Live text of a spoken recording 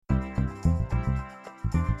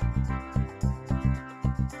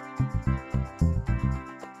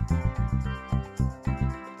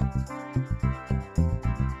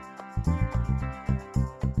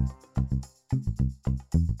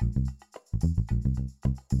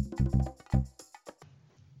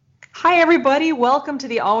Hi, everybody. Welcome to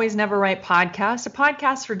the Always Never Right podcast, a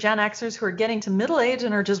podcast for Gen Xers who are getting to middle age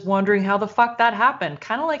and are just wondering how the fuck that happened.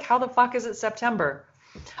 Kind of like how the fuck is it September?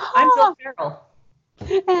 I'm Jill Farrell.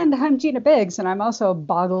 And I'm Gina Biggs, and I'm also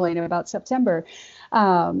boggling about September.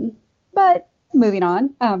 But moving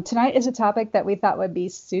on, tonight is a topic that we thought would be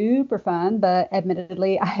super fun, but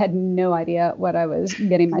admittedly, I had no idea what I was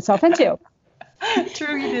getting myself into.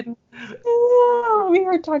 True, you didn't. We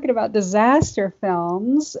were talking about disaster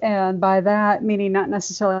films, and by that meaning not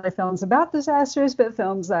necessarily films about disasters, but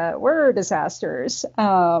films that were disasters,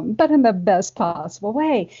 but in the best possible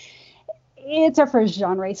way. It's our first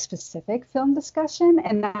genre-specific film discussion,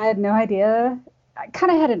 and I had no idea. I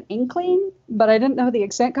kind of had an inkling, but I didn't know the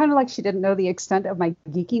extent, kind of like she didn't know the extent of my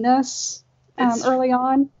geekiness early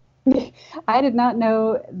on. I did not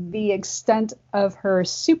know the extent of her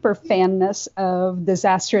super fanness of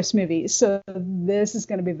disastrous movies. So this is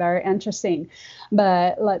going to be very interesting.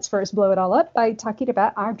 But let's first blow it all up by talking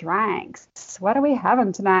about our drinks. What are we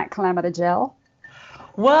having tonight, Calamity Jill?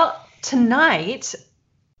 Well, tonight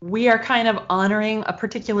we are kind of honoring a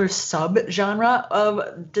particular sub-genre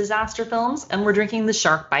of disaster films, and we're drinking the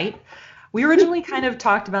Shark Bite. We originally kind of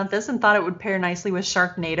talked about this and thought it would pair nicely with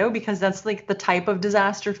Sharknado because that's like the type of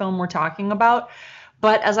disaster film we're talking about.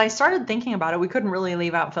 But as I started thinking about it, we couldn't really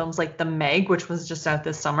leave out films like The Meg, which was just out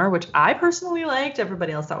this summer, which I personally liked.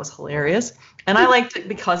 Everybody else thought was hilarious. And I liked it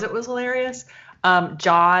because it was hilarious.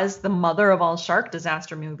 Jaws, the mother of all shark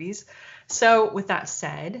disaster movies. So with that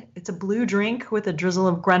said, it's a blue drink with a drizzle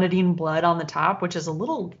of grenadine blood on the top, which is a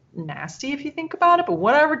little nasty if you think about it, but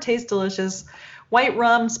whatever, tastes delicious. White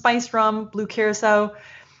rum, spiced rum, blue curacao,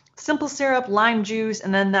 simple syrup, lime juice,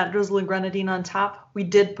 and then that drizzle of grenadine on top. We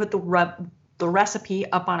did put the recipe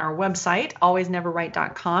up on our website,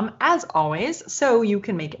 alwaysneverright.com, as always, so you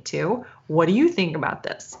can make it too. What do you think about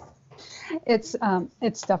this? It's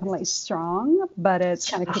definitely strong, but it's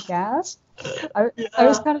kind of kick-ass. I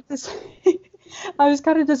was kind of just I was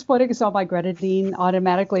kind of disappointed because all my grenadine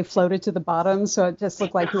automatically floated to the bottom, so it just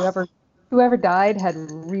looked like whoever died had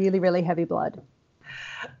really, really heavy blood.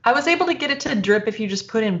 I was able to get it to drip if you just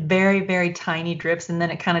put in very, very tiny drips, and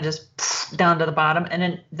then it kind of just down to the bottom,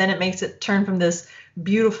 and then it makes it turn from this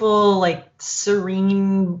beautiful, like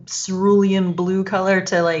serene cerulean blue color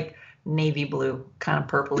to like navy blue, kind of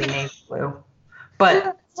purpley navy blue. But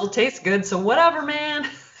it still tastes good, so whatever, man.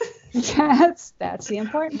 That's the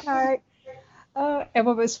important part. And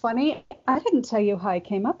what was funny, I didn't tell you how I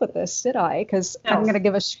came up with this, did I? Because no. I'm going to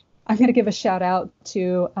give a shout out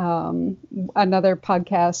to another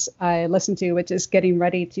podcast I listen to, which is getting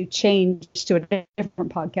ready to change to a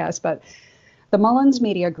different podcast. But the Mullins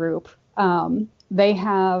Media Group, they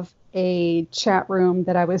have a chat room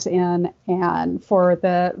that I was in, and for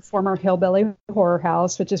the former Hillbilly Horror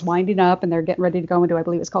House, which is winding up, and they're getting ready to go into, I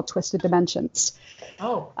believe it's called Twisted Dimensions.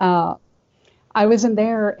 Oh. I was in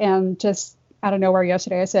there, and just out of nowhere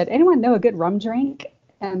yesterday, I said, anyone know a good rum drink?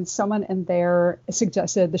 And someone in there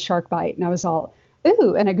suggested the Shark Bite, and I was all,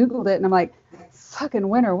 ooh, and I Googled it, and I'm like, fucking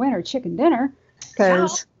winner, chicken dinner,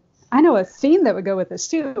 because I know a theme that would go with this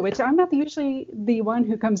too, which I'm not usually the one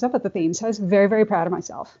who comes up with the themes, so I was very, very proud of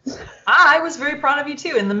myself. I was very proud of you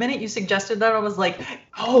too, and the minute you suggested that, I was like,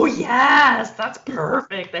 oh yes, that's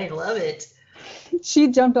perfect, I love it. She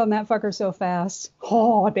jumped on that fucker so fast.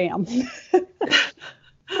 Oh, damn.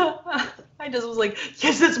 I just was like,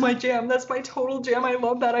 yes, that's my jam. That's my total jam. I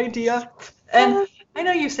love that idea. And I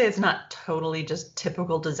know you say it's not totally just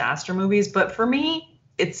typical disaster movies, but for me,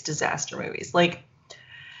 it's disaster movies. Like,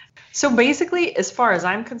 so basically, as far as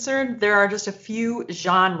I'm concerned, there are just a few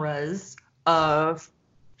genres of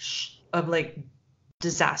like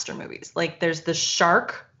disaster movies. Like, there's the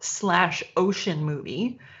shark/ocean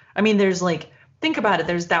movie. I mean, there's like, think about it.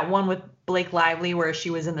 There's that one with Blake Lively where she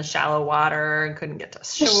was in the shallow water and couldn't get to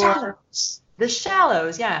shore. The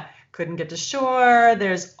Shallows, yeah. Couldn't get to shore.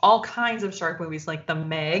 There's all kinds of shark movies like The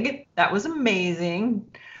Meg. That was amazing.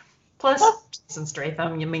 Plus, Jason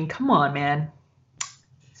Statham. I mean, come on, man.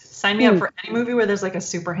 Sign me up for any movie where there's like a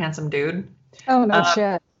super handsome dude. Oh, no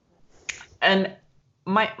shit. And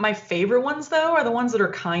my favorite ones, though, are the ones that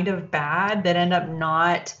are kind of bad that end up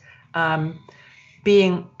not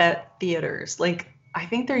being at theaters. Like, I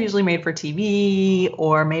think they're usually made for TV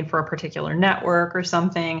or made for a particular network or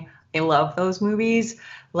something. I love those movies.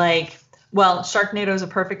 Like, well, Sharknado is a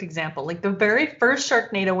perfect example. Like, the very first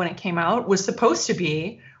Sharknado when it came out was supposed to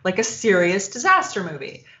be like a serious disaster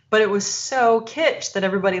movie. But it was so kitsch that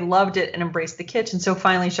everybody loved it and embraced the kitsch. And so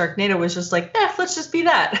finally Sharknado was just like, let's just be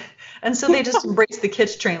that. And so they just embraced the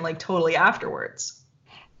kitsch train like totally afterwards.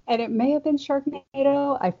 And it may have been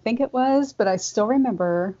Sharknado. I think it was, but I still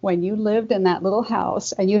remember when you lived in that little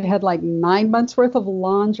house and you had like 9 months worth of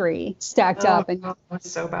laundry stacked up. And it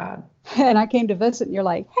was so bad. And I came to visit and you're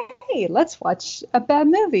like, hey, let's watch a bad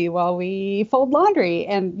movie while we fold laundry.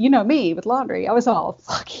 And you know me with laundry. I was all,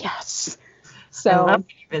 fuck yes. So I love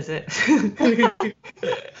when you visit.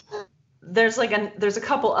 There's a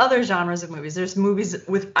couple other genres of movies. There's movies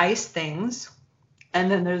with ice things.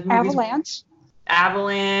 And then there's movies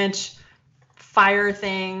Avalanche, fire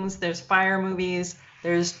things. There's fire movies.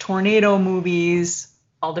 There's tornado movies,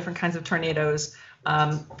 all different kinds of tornadoes.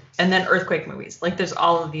 And then earthquake movies. Like there's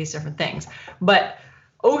all of these different things. But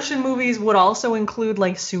ocean movies would also include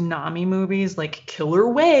like tsunami movies, like Killer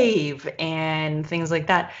Wave and things like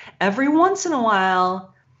that. Every once in a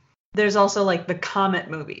while, there's also like the comet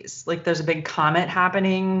movies. Like there's a big comet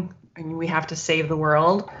happening and we have to save the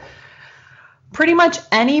world. Pretty much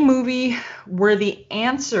any movie where the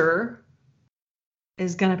answer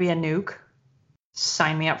is going to be a nuke,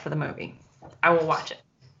 sign me up for the movie. I will watch it.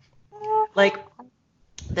 Like,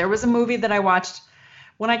 there was a movie that I watched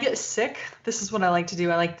when I get sick. This is what I like to do.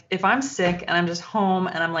 If I'm sick and I'm just home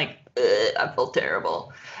and I'm like, I feel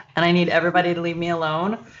terrible and I need everybody to leave me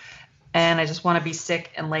alone and I just want to be sick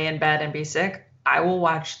and lay in bed and be sick, I will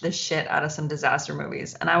watch the shit out of some disaster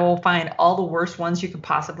movies and I will find all the worst ones you could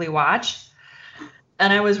possibly watch.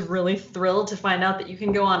 And I was really thrilled to find out that you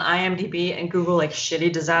can go on IMDb and Google like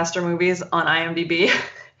shitty disaster movies on IMDb.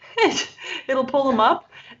 It'll pull them up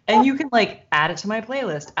and you can like add it to my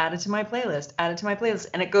playlist,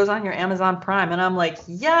 and it goes on your Amazon Prime. And I'm like,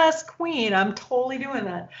 yes, queen, I'm totally doing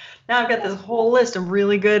that. Now I've got this whole list of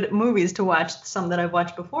really good movies to watch, some that I've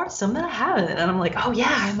watched before, some that I haven't. And I'm like, oh yeah,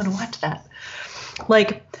 I'm going to watch that.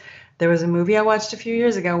 Like there was a movie I watched a few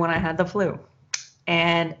years ago when I had the flu.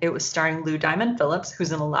 And it was starring Lou Diamond Phillips,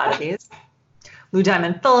 who's in a lot of these. Lou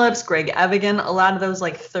Diamond Phillips, Greg Evigan, a lot of those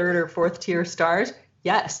like third or fourth tier stars.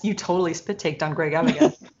 Yes, you totally spit-taked on Greg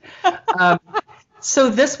Evigan. So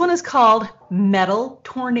this one is called Metal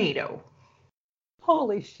Tornado.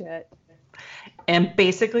 Holy shit. And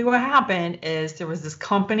basically what happened is there was this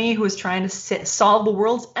company who was trying to solve the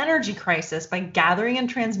world's energy crisis by gathering and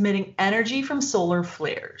transmitting energy from solar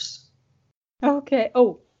flares. Okay.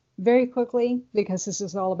 Oh. Very quickly, because this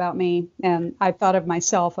is all about me, and I thought of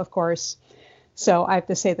myself, of course, so I have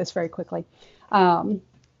to say this very quickly.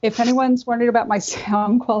 If anyone's wondering about my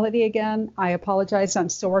sound quality again, I apologize. I'm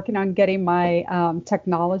still working on getting my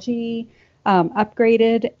technology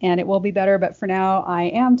upgraded, and it will be better. But for now, I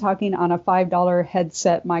am talking on a $5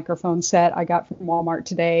 headset microphone set I got from Walmart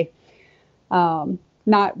today.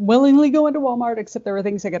 Not willingly going to Walmart, except there were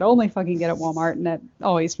things I could only fucking get at Walmart, and that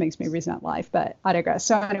always makes me resent life, but I digress.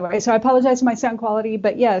 So anyway, so I apologize for my sound quality,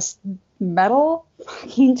 but yes, Metal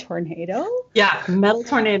fucking Tornado? Yeah, Metal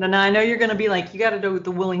Tornado. Now, I know you're going to be like, you got to do the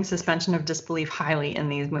willing suspension of disbelief highly in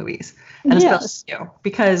these movies. And especially you,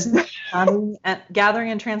 because gathering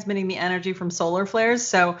and transmitting the energy from solar flares.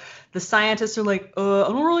 So the scientists are like, I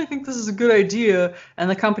don't really think this is a good idea. And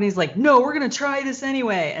the company's like, no, we're going to try this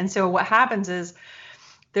anyway. And so what happens is,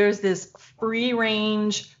 there's this free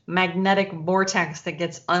range magnetic vortex that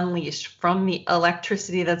gets unleashed from the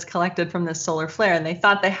electricity that's collected from this solar flare. And they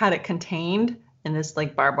thought they had it contained in this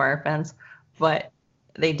like barbed wire fence, but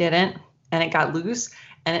they didn't. And it got loose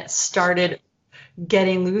and it started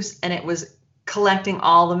getting loose and it was collecting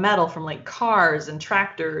all the metal from like cars and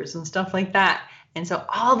tractors and stuff like that. And so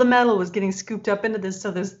all the metal was getting scooped up into this.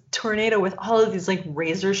 So this tornado with all of these like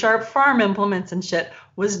razor sharp farm implements and shit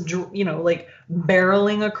was, like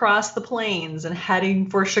barreling across the plains and heading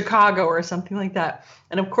for Chicago or something like that.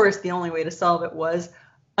 And of course, the only way to solve it was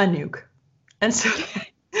a nuke. And so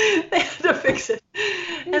they had to fix it.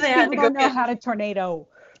 And they had to go know how to tornado.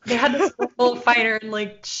 They had to pull a fighter and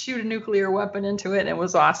like shoot a nuclear weapon into it. And it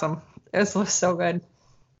was awesome. It was so good.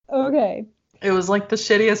 Okay. It was like the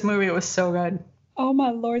shittiest movie. It was so good. Oh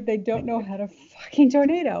my Lord, they don't know how to fucking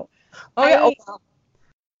tornado. Oh yeah.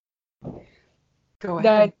 Go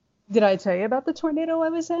ahead. Did I tell you about the tornado I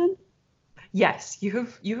was in? Yes, you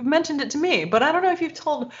have mentioned it to me, but I don't know if you've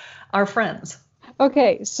told our friends.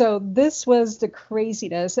 Okay, so this was the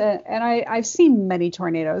craziness, and I've seen many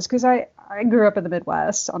tornadoes because I grew up in the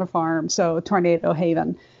Midwest on a farm, so Tornado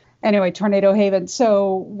Haven. Anyway, Tornado Haven.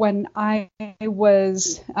 So when I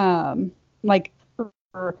was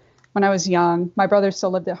when I was young, my brother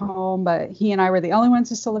still lived at home, but he and I were the only ones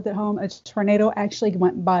who still lived at home. A tornado actually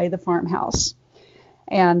went by the farmhouse.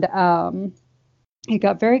 And it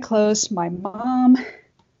got very close. My mom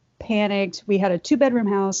panicked. We had a 3-bedroom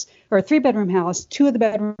house. 2 of the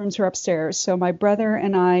bedrooms were upstairs. So my brother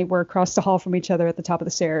and I were across the hall from each other at the top of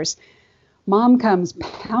the stairs. Mom comes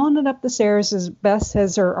pounding up the stairs as best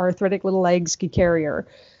as her arthritic little legs could carry her.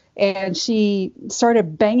 And she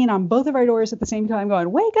started banging on both of our doors at the same time,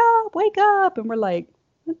 going, wake up, wake up. And we're like,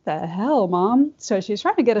 what the hell, Mom? So she's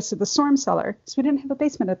trying to get us to the storm cellar. So we didn't have a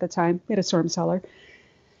basement at the time. We had a storm cellar.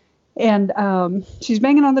 And she's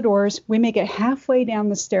banging on the doors. We make it halfway down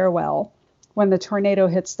the stairwell when the tornado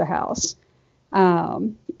hits the house.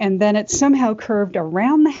 And then it somehow curved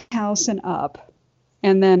around the house and up,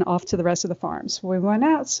 and then off to the rest of the farm. So we went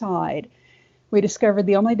outside. We discovered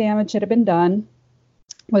the only damage that had been done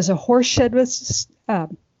was a horse shed was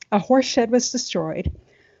destroyed.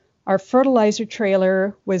 Our fertilizer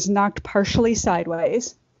trailer was knocked partially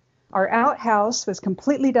sideways. Our outhouse was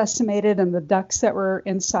completely decimated, and the ducks that were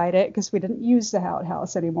inside it, because we didn't use the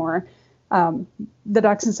outhouse anymore, the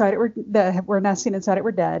ducks inside it that were nesting inside it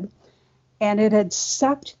were dead. And it had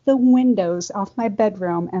sucked the windows off my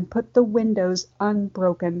bedroom and put the windows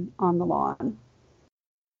unbroken on the lawn.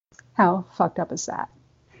 How fucked up is that?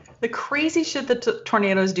 The crazy shit that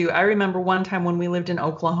tornadoes do. I remember one time when we lived in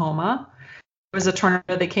Oklahoma, there was a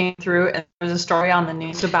tornado that came through, and there was a story on the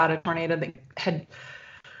news about a tornado that had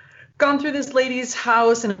gone through this lady's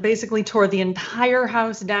house and basically tore the entire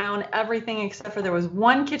house down, everything except for there was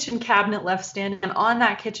one kitchen cabinet left standing, and on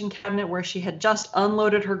that kitchen cabinet where she had just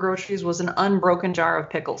unloaded her groceries was an unbroken jar of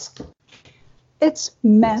pickles. It's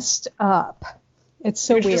messed up. It's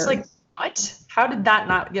so weird. Just like, what? How did that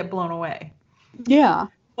not get blown away? Yeah.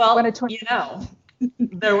 Well,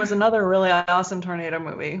 there was another really awesome tornado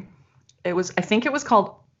movie. I want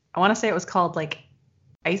to say it was called like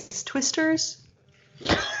Ice Twisters.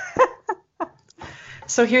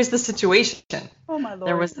 So here's the situation. Oh my Lord.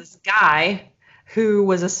 There was this guy who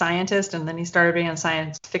was a scientist, and then he started being a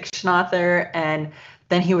science fiction author, and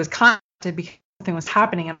then he was contacted because something was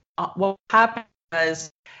happening. And what happened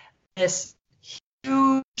was this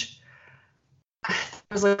huge, there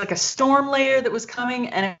was like a storm layer that was coming,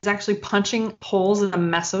 and it was actually punching holes in the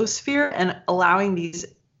mesosphere and allowing these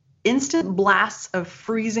instant blasts of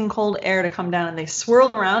freezing cold air to come down, and they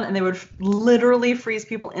swirled around, and they would literally freeze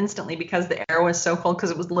people instantly because the air was so cold,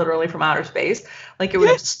 because it was literally from outer space. Like, it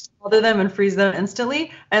would smother them and freeze them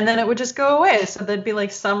instantly, and then it would just go away. So there'd be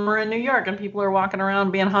like summer in New York, and people are walking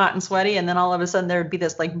around being hot and sweaty, and then all of a sudden there'd be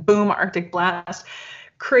this like boom, Arctic blast,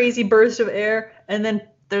 crazy burst of air, and then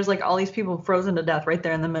there's like all these people frozen to death right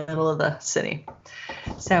there in the middle of the city.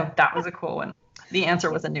 So that was a cool one. The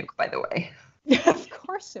answer was a nuke, by the way. Of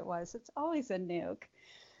course it was. It's always a nuke.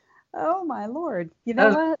 Oh my Lord. You know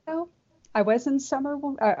what though? I was in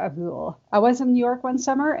I was in New York one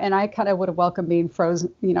summer, and I kind of would have welcomed being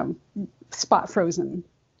frozen, spot frozen.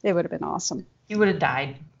 It would have been awesome. You would have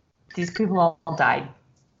died. These people all died.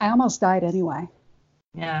 I almost died anyway.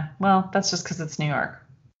 Yeah. Well, that's just because it's New York.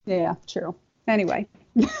 Yeah, true. Anyway.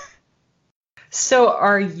 So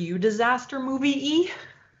are you disaster movie-y?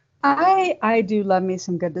 I do love me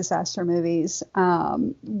some good disaster movies.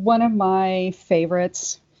 One of my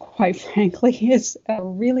favorites, quite frankly, is a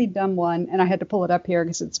really dumb one, and I had to pull it up here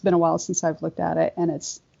because it's been a while since I've looked at it, and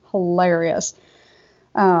it's hilarious.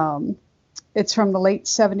 It's from the late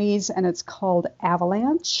 70s, and it's called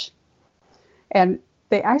Avalanche. And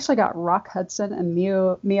they actually got Rock Hudson and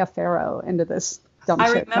Mia Farrow into this dumb shit.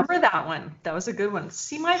 I remember that one. That was a good one.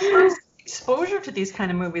 See, my first exposure to these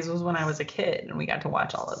kind of movies was when I was a kid, and we got to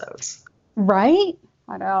watch all of those. Right?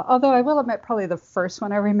 I know. Although I will admit, probably the first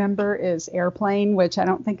one I remember is Airplane, which I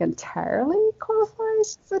don't think entirely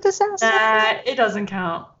qualifies as a disaster. It doesn't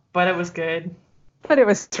count, but it was good. But it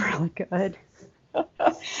was really good.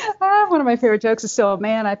 One of my favorite jokes is still,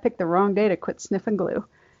 man, I picked the wrong day to quit sniffing glue.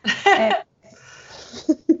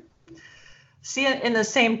 See, in the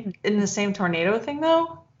same tornado thing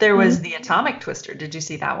though, there was the Atomic Twister. Did you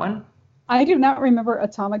see that one? I do not remember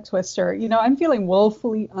Atomic Twister. I'm feeling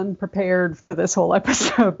woefully unprepared for this whole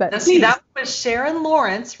episode. But now, see, that was Sharon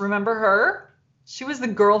Lawrence. Remember her? She was the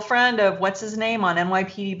girlfriend of what's his name on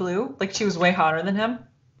NYPD Blue. Like, she was way hotter than him.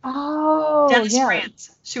 Oh, Dennis yeah.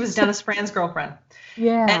 Franz. She was Dennis Franz's girlfriend.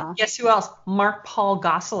 Yeah. And guess who else? Mark Paul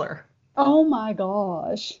Gosselaar. Oh my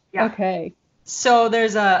gosh. Yeah. Okay. So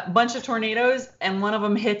there's a bunch of tornadoes, and one of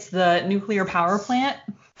them hits the nuclear power plant.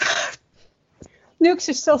 Nukes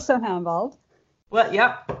are still somehow involved. Well,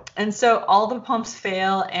 yep. And so all the pumps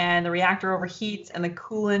fail, and the reactor overheats, and the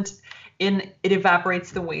coolant it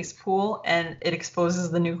evaporates the waste pool, and it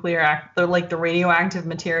exposes the the radioactive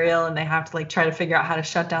material, and they have to try to figure out how to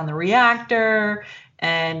shut down the reactor,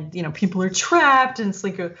 and people are trapped, and it's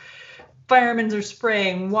like firemen are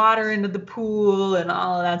spraying water into the pool and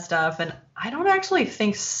all of that stuff. And I don't actually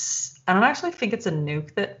think it's a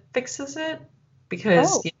nuke that fixes it,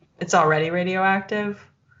 because it's already radioactive.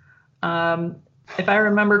 If I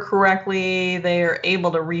remember correctly, they are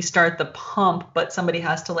able to restart the pump, but somebody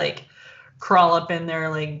has to like crawl up in there,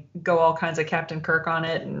 like go all kinds of Captain Kirk on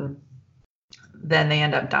it, and then they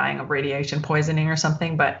end up dying of radiation poisoning or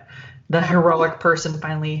something. But the heroic person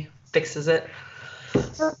finally fixes it.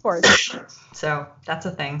 Of course. So that's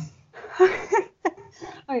a thing. All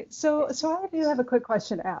right. So I do have a quick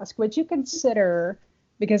question to ask. Would you consider,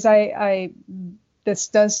 because I this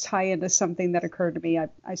does tie into something that occurred to me,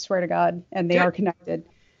 I swear to God, and they are connected.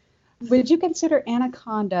 Would you consider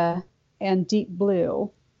Anaconda and Deep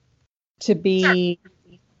Blue to be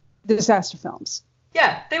disaster films?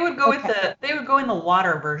 Yeah, they would go they would go in the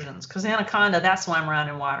water versions, because Anaconda, that swam around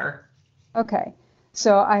in water. Okay.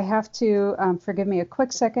 So I have to, forgive me a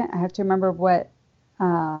quick second. I have to remember what.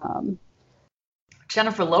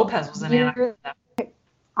 Jennifer Lopez was in Anaconda.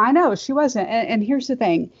 I know, she wasn't. And here's the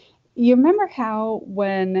thing. You remember how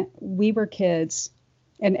when we were kids,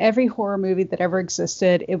 in every horror movie that ever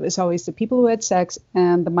existed, it was always the people who had sex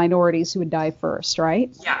and the minorities who would die first,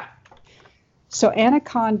 right? Yeah. So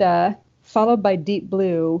Anaconda, followed by Deep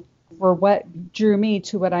Blue, were what drew me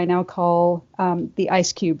to what I now call the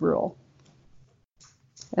Ice Cube rule.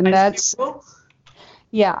 And that's,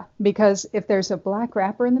 yeah, because if there's a black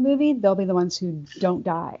rapper in the movie, they'll be the ones who don't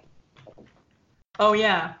die. Oh,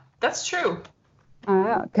 yeah, that's true.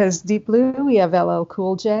 Because Deep Blue, we have LL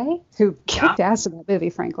Cool J, who kicked ass in that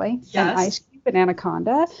movie, frankly, Yes. and Ice Cube and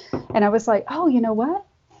Anaconda. And I was like, oh, you know what?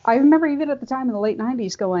 I remember even at the time in the late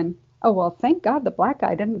 90s going, oh, well, thank God the black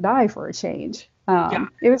guy didn't die for a change.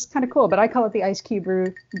 It was kind of cool, but I call it the Ice Cube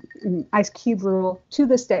rule to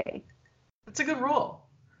this day. That's a good rule.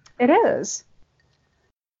 It is.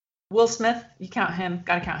 Will Smith, you count him,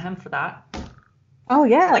 gotta count him for that. Oh,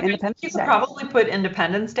 yeah, like, Independence you Day. could probably put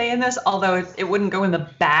Independence Day in this, although it wouldn't go in the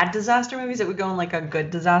bad disaster movies. It would go in like a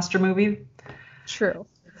good disaster movie. True.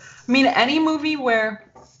 I mean, any movie where,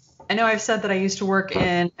 I know I've said that I used to work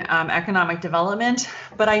in economic development,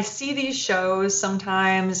 but I see these shows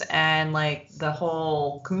sometimes and like the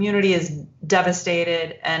whole community is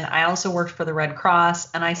devastated. And I also worked for the Red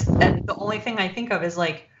Cross, and the only thing I think of is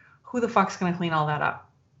like, who the fuck's going to clean all that up?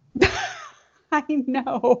 I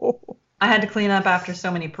know. I had to clean up after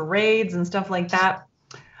so many parades and stuff like that.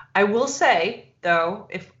 I will say, though,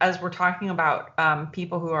 as we're talking about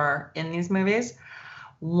people who are in these movies,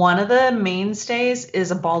 one of the mainstays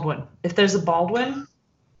is a Baldwin. If there's a Baldwin,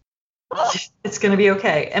 it's going to be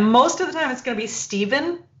okay. And most of the time, it's going to be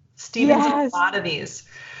Steven. Steven's in a lot of these.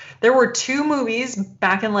 There were 2 movies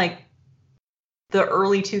back in like the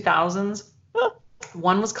early 2000s.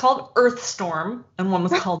 One was called Earthstorm, and one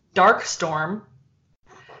was called Darkstorm.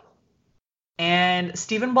 And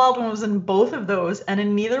Stephen Baldwin was in both of those, and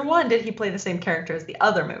in neither one did he play the same character as the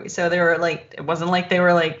other movie. So they were like, it wasn't like they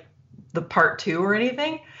were like the part 2 or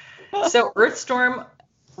anything. So Earthstorm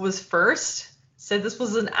was first. Said this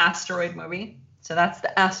was an asteroid movie. So that's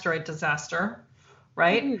the asteroid disaster,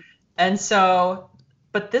 right? Mm. And so,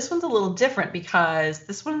 but this one's a little different because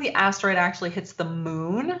this one, the asteroid actually hits the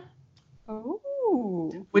moon. Oh.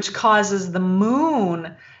 Which causes the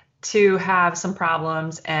moon to have some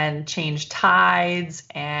problems and change tides,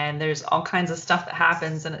 and there's all kinds of stuff that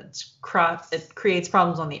happens, and it creates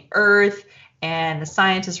problems on the Earth, and the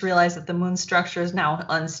scientists realize that the moon structure is now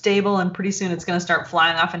unstable, and pretty soon it's going to start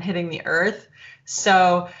flying off and hitting the Earth.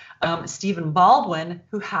 So Stephen Baldwin,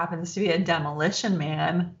 who happens to be a demolition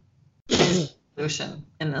man, is the solution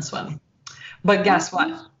in this one. But guess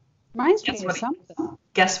what? Reminds me of something.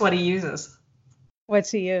 Guess what he uses?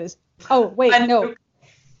 What's he use? Oh, wait, no.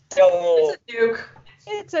 It's a nuke.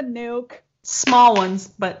 It's a nuke. Small ones,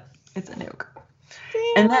 but it's a nuke.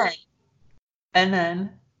 Damn. And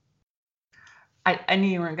then I knew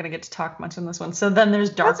you weren't going to get to talk much on this one. So then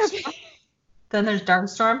there's Darkstorm. Okay. Then there's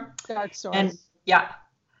Darkstorm. Darkstorm. And yeah,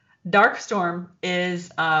 Darkstorm is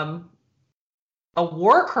a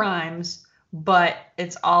war crimes, but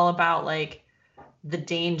it's all about like the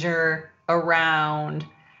danger around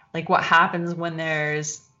like what happens when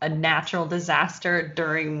there's a natural disaster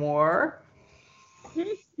during war.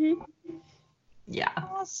 Yeah.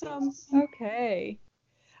 Awesome. Okay.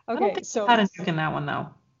 I don't think so I had a nuke in that one though.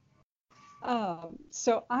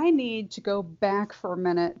 So I need to go back for a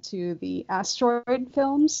minute to the asteroid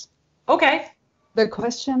films. Okay. The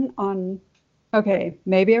question on,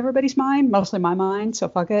 maybe everybody's mind, mostly my mind, so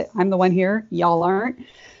fuck it. I'm the one here. Y'all aren't.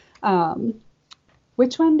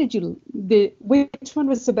 Which one which one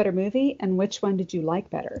was the better movie, and which one did you like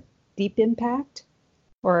better? Deep Impact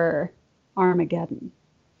or Armageddon?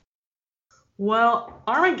 Well,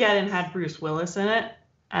 Armageddon had Bruce Willis in it,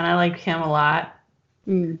 and I liked him a lot.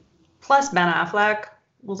 Mm. Plus Ben Affleck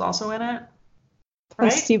was also in it.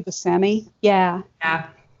 right? Steve Buscemi. Yeah. Yeah.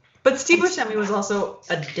 But Steve Buscemi was also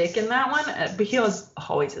a dick in that one, but he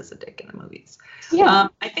always is a dick in the movies. Yeah.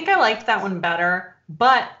 I think I liked that one better,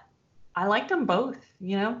 but I liked them both.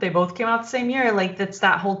 You know, they both came out the same year. Like, that's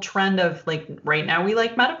that whole trend of, like, right now we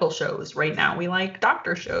like medical shows. Right now we like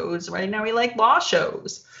doctor shows. Right now we like law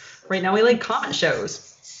shows. Right now we like comic shows.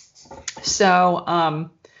 So,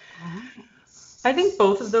 I think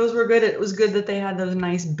both of those were good. It was good that they had those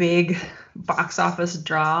nice big box office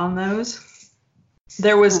draw on those.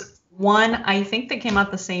 There was one, I think, that came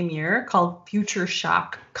out the same year called Future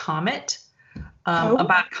Shock Comet,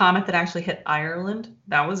 about a comet that actually hit Ireland.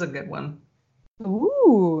 That was a good one.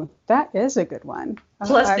 Ooh, that is a good one.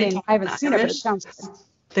 Plus, I haven't seen it, but it sounds good.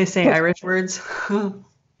 They say Irish words. I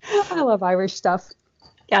love Irish stuff.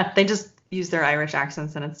 Yeah, they just use their Irish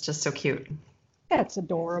accents, and it's just so cute. That's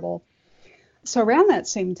adorable. So around that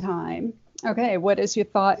same time, okay, what is your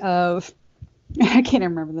thought of, I can't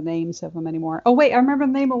remember the names of them anymore. Oh, wait, I remember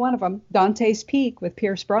the name of one of them, Dante's Peak with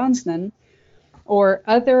Pierce Brosnan, or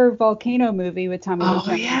other volcano movie with Tommy Lee Jones.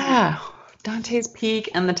 Oh, yeah. Dante's Peak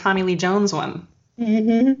and the Tommy Lee Jones one.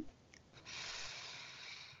 Mm-hmm.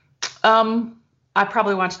 I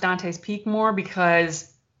probably watched Dante's Peak more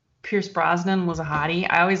because Pierce Brosnan was a hottie.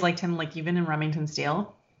 I always liked him, like, even in Remington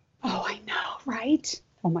Steele. Oh, I know, right?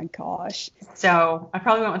 Oh, my gosh. So I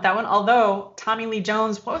probably went with that one. Although Tommy Lee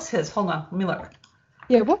Jones, what was his? Hold on, let me look.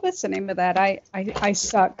 Yeah, what was the name of that? I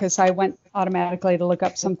suck because I went automatically to look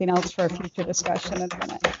up something else for a future discussion in a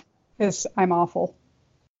minute because I'm awful.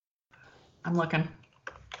 I'm looking.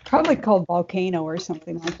 Probably called Volcano or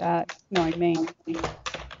something like that, knowing me.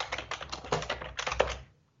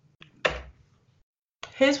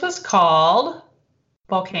 His was called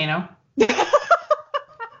Volcano.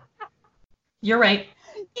 You're right.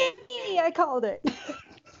 Yay, I called it.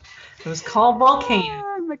 It was called Volcano.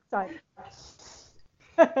 I'm excited.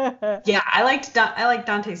 Yeah, I liked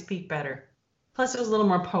Dante's Peak better. Plus, it was a little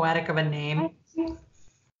more poetic of a name.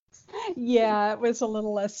 Yeah, it was a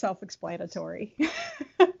little less self-explanatory.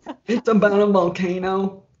 It's about a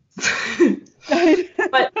volcano.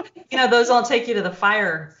 But you know, those all take you to the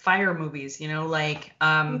fire movies. You know, like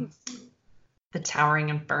the Towering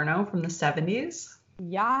Inferno from the 70s.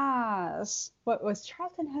 Yes. What was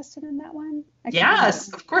Charlton Heston in that one?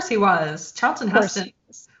 Yes, of course he was. Charlton Heston,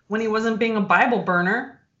 when he wasn't being a Bible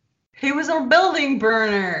burner, he was a building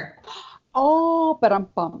burner. Oh, but I'm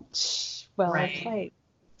bumped. Well played.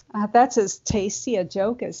 That's as tasty a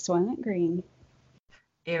joke as Soylent Green.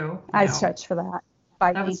 Ew. I stretched for that.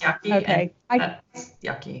 That was yucky. Okay. That's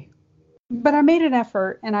yucky. But I made an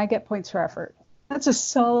effort, and I get points for effort. That's a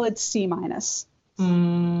solid C minus.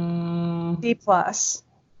 D plus.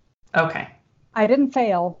 Okay. I didn't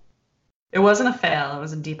fail. It wasn't a fail. It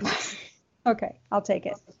was a D plus. Okay, I'll take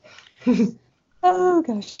it. Oh,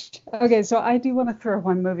 gosh. Okay, so I do want to throw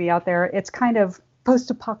one movie out there. It's kind of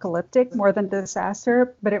post-apocalyptic more than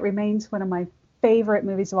disaster, but it remains one of my favorite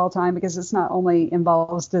movies of all time because it's not only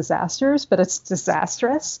involves disasters, but it's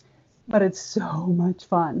disastrous, but it's so much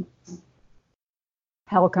fun.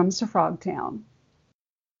 Hell Comes to Frogtown.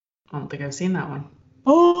 I don't think I've seen that one.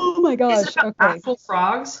 Oh my gosh. Is it about actual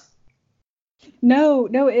frogs? No,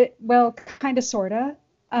 well, kind of, sort of.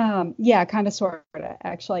 Yeah, kind of, sort of,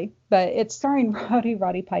 actually. But it's starring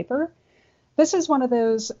Roddy Piper. This is one of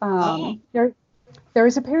those, there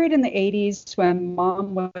was a period in the 80s when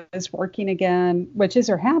Mom was working again, which is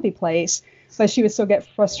her happy place, but she would still get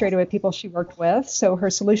frustrated with people she worked with. So her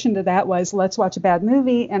solution to that was, let's watch a bad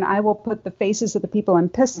movie, and I will put the faces of the people I'm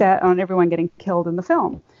pissed at on everyone getting killed in the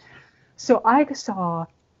film. So I saw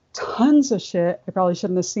tons of shit I probably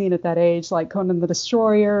shouldn't have seen at that age, like Conan the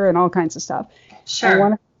Destroyer and all kinds of stuff. Sure.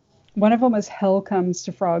 And one of them was Hell Comes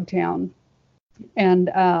to Frogtown. And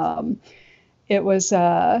it was...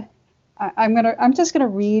 I'm just gonna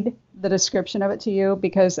read the description of it to you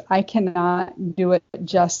because I cannot do it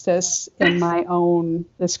justice in my own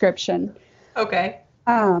description. Okay.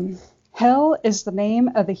 Hell is the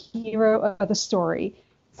name of the hero of the story,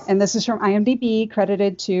 and this is from IMDb,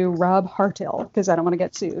 credited to Rob Hartill because I don't want to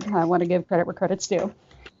get sued. I want to give credit where credit's due.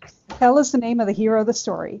 Hell is the name of the hero of the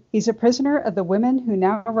story. He's a prisoner of the women who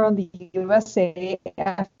now run the USA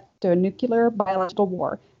after a nuclear biological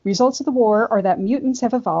war. Results of the war are that mutants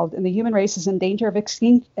have evolved and the human race is in danger of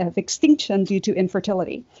extinction due to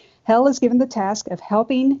infertility. Hell is given the task of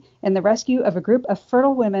helping in the rescue of a group of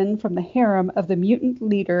fertile women from the harem of the mutant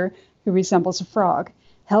leader who resembles a frog.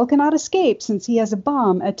 Hell cannot escape since he has a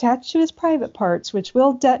bomb attached to his private parts which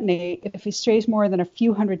will detonate if he strays more than a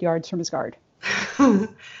few hundred yards from his guard.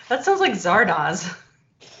 That sounds like Zardoz.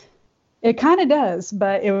 It kind of does,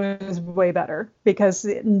 but it was way better because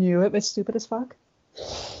it knew it was stupid as fuck.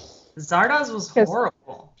 Zardoz was 'Cause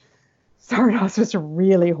horrible. Zardoz was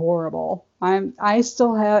really horrible. I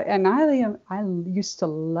still have, and I used to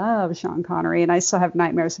love Sean Connery, and I still have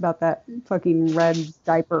nightmares about that fucking red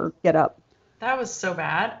diaper get up. That was so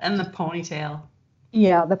bad. And the ponytail.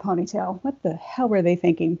 Yeah, the ponytail. What the hell were they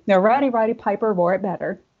thinking? No, Roddy Piper wore it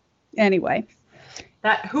better. Anyway.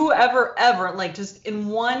 That whoever ever, like, just in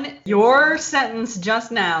your sentence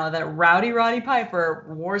just now that Roddy Piper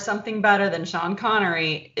wore something better than Sean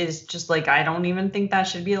Connery is just like, I don't even think that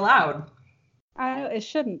should be allowed. It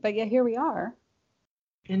shouldn't, but yet here we are.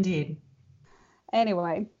 Indeed.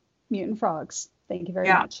 Anyway, mutant frogs. Thank you very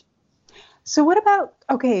much. So what about,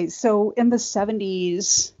 okay, so in the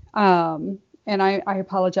 70s, and I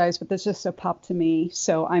apologize, but this just so popped to me,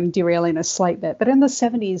 so I'm derailing a slight bit, but in the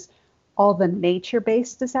 70s, all the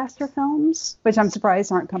nature-based disaster films, which I'm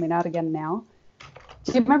surprised aren't coming out again now.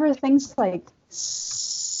 Do you remember things like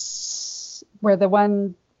where the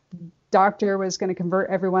one doctor was going to convert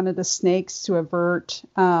everyone into snakes to avert,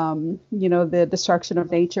 the destruction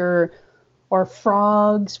of nature, or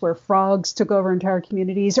Frogs, where frogs took over entire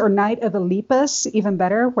communities, or Night of the Lepus, even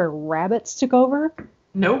better, where rabbits took over?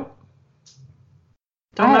 Nope.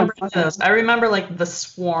 Don't remember those. I remember, like, The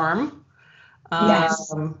Swarm.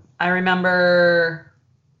 Yes. I remember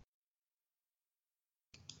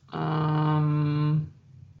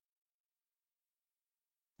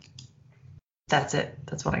that's it.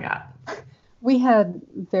 That's what I got. We had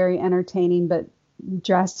very entertaining but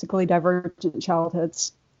drastically divergent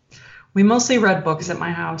childhoods. We mostly read books at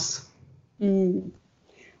my house. I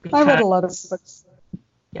read a lot of books.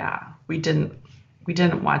 Yeah, we didn't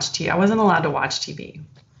watch TV. I wasn't allowed to watch TV.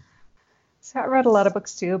 So I read a lot of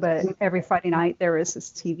books too, but every Friday night there was this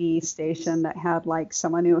TV station that had like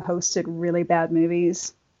someone who hosted really bad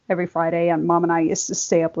movies every Friday, and Mom and I used to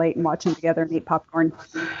stay up late and watch them together and eat popcorn.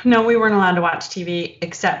 No, we weren't allowed to watch TV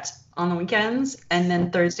except on the weekends, and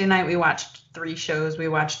then Thursday night we watched 3 shows. We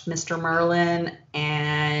watched Mr. Merlin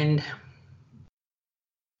and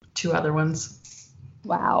 2 other ones.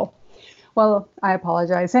 Wow. Well, I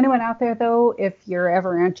apologize. Anyone out there though, if you're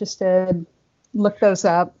ever interested, look those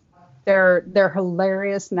up. They're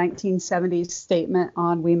hilarious 1970s statement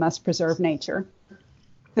on we must preserve nature.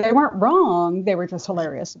 They weren't wrong. They were just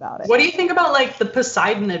hilarious about it. What do you think about like the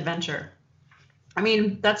Poseidon Adventure? I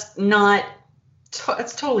mean, that's not.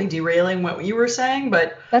 It's totally derailing what you were saying,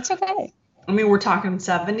 but that's okay. I mean, we're talking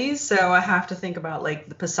 70s, so I have to think about like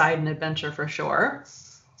the Poseidon Adventure for sure.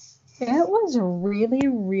 It was really,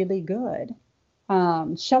 really good.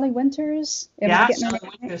 Shelley Winters. Shelley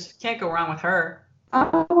Winters. Can't go wrong with her.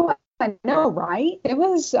 Oh, I know, right? It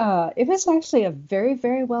was actually a very,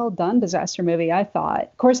 very well done disaster movie, I thought.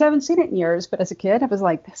 Of course, I haven't seen it in years, but as a kid, I was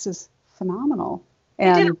like, this is phenomenal.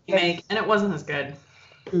 And they did a remake, and it wasn't as good.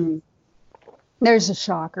 There's a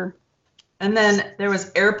shocker. And then there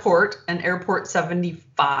was Airport and Airport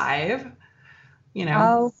 75.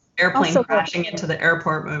 Airplane crashing into the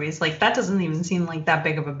airport movies. Like, that doesn't even seem like that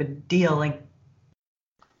big of a big deal. Like,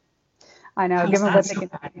 I know, given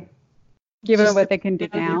what they can do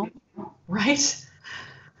now. Right?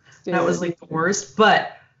 Dude. That was like the worst.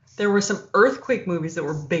 But there were some earthquake movies that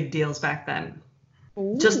were big deals back then.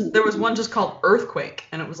 Ooh. There was one just called Earthquake,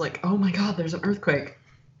 and it was like, oh my God, there's an earthquake.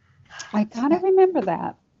 I gotta remember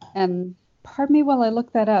that. And pardon me while I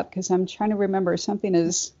look that up, because I'm trying to remember something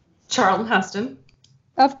is Charlton Heston.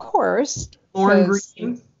 Of course. Lauren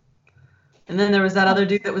Green. And then there was that other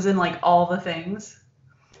dude that was in like all the things.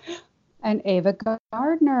 And Ava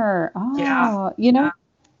Gardner. Oh, yeah.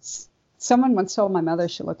 Someone once told my mother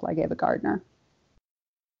she looked like Ava Gardner.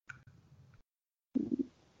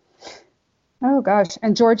 Oh, gosh.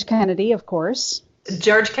 And George Kennedy, of course.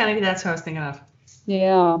 George Kennedy, that's who I was thinking of.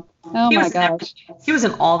 Yeah. Oh, my gosh. He was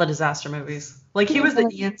in all the disaster movies. Like, he was the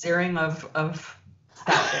Ian Ziering of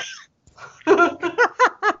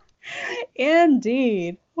that.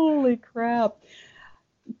 Indeed. Holy crap.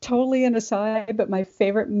 Totally an aside, but my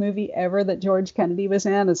favorite movie ever that George Kennedy was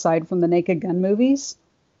in, aside from the Naked Gun movies.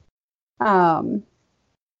 Oh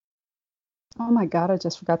my God, I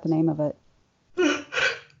just forgot the name of it.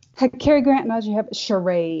 Had Cary Grant and Audrey Hepburn.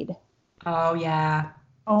 Charade. Oh, yeah.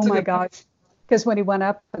 Oh my gosh. Because when he went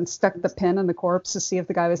up and stuck the pin in the corpse to see if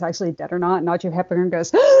the guy was actually dead or not, and Audrey Hepburn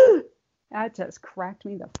goes, that just cracked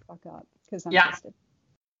me the fuck up. Because I'm twisted.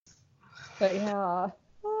 But yeah.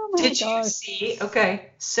 Oh my gosh. Did you see?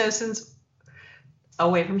 Okay, so since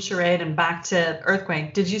away from Charade and back to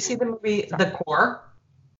Earthquake, did you see the movie The Core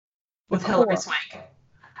with Hilary Swank?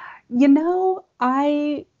 You know,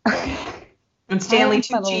 and Stanley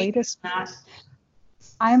Tucci.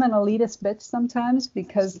 I'm an elitist bitch sometimes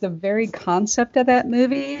because the very concept of that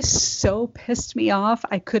movie so pissed me off.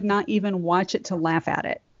 I could not even watch it to laugh at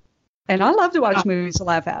it. And I love to watch movies to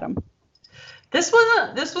laugh at them. This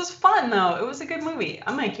was fun though. It was a good movie.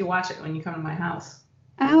 I'll make you watch it when you come to my house.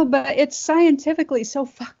 Oh, but it's scientifically so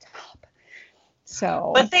fucked up.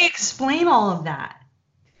 So. But they explain all of that.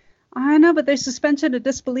 I know, but there's suspension of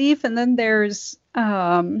disbelief, and then there's, Dude,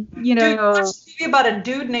 you watch a movie about a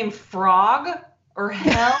dude named Frog or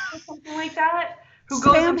Hell or something like that who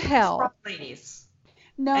goes into Hell. frog ladies.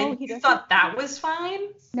 No, and he doesn't. Thought that was fine?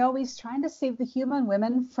 No, he's trying to save the human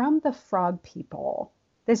women from the frog people.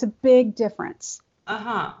 There's a big difference.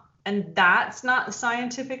 Uh-huh. And that's not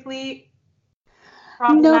scientifically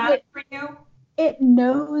problematic for you? It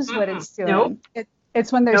knows what it's doing. Nope.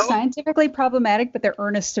 It's when they're scientifically problematic, but they're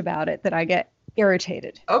earnest about it, that I get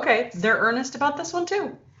irritated. Okay, they're earnest about this one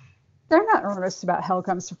too. They're not earnest about Hell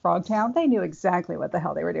Comes to Frogtown. They knew exactly what the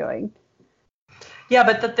hell they were doing. Yeah,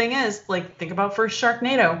 but the thing is, like, think about first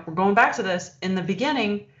Sharknado. We're going back to this. In the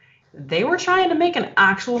beginning, they were trying to make an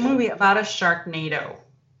actual movie about a Sharknado.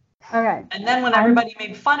 Okay. And then when everybody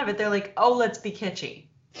made fun of it, they're like, oh, let's be kitschy.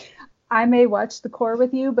 I may watch the core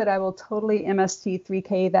with you, but I will totally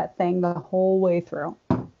MST3K that thing the whole way through.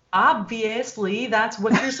 Obviously, that's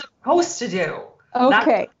what you're supposed to do.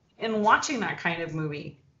 Okay. In watching that kind of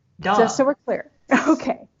movie. Duh. Just so we're clear.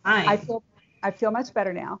 Okay. Fine. I feel much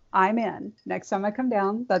better now. I'm in. Next time I come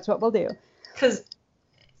down, that's what we'll do. Because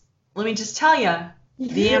let me just tell you,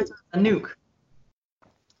 the answer is a nuke.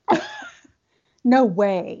 No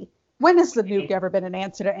way. When has the nuke ever been an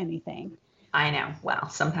answer to anything? I know. Well,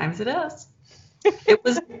 sometimes it is. It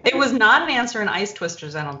was not an answer in Ice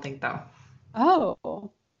Twisters, I don't think, though.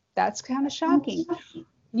 Oh, that's kind of shocking.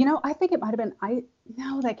 You know, I think it might have been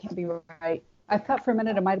No, that can't be right. I thought for a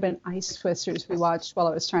minute it might have been Ice Twisters we watched while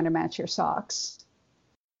I was trying to match your socks.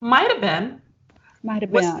 Might have been. Might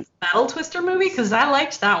have Was been. it the Metal Twister movie? Because I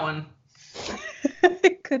liked that one.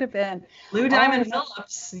 It could have been. Lou Diamond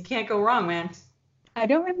Phillips. You can't go wrong, man. I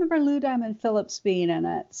don't remember Lou Diamond Phillips being in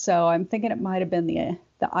it, so I'm thinking it might have been the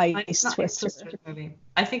Ice Twister movie.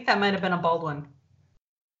 I think that might have been a Baldwin.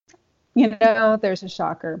 You know, there's a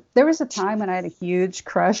shocker. There was a time when I had a huge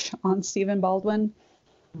crush on Stephen Baldwin.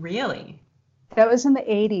 Really? That was in the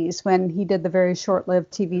 80s when he did the very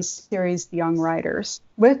short-lived TV series The Young Riders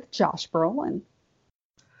with Josh Brolin.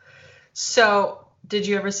 So, did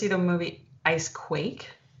you ever see the movie Ice Quake?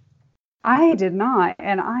 I did not,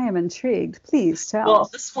 and I am intrigued. Please tell. Well,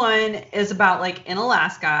 this one is about, like, in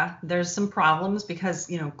Alaska, there's some problems because,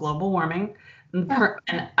 you know, global warming.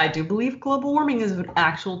 And I do believe global warming is an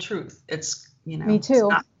actual truth. It's, you know. Me too. It's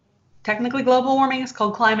not technically global warming. It's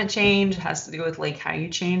called climate change. It has to do with, like, how you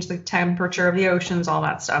change the temperature of the oceans, all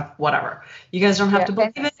that stuff, whatever. You guys don't have to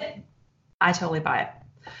believe it. I totally buy it.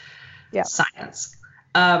 Yeah. Science.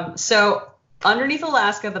 So underneath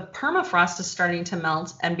Alaska, the permafrost is starting to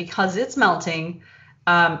melt, and because it's melting,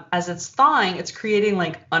 as it's thawing, it's creating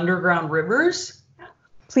like underground rivers.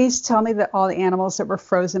 Please tell me that all the animals that were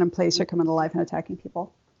frozen in place are coming to life and attacking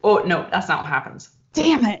people. Oh no, that's not what happens.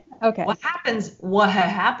 Damn it. Okay. What had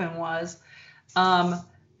happened was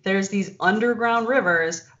there's these underground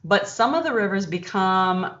rivers, but some of the rivers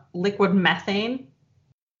become liquid methane.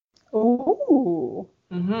 Ooh.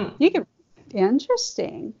 Mm-hmm.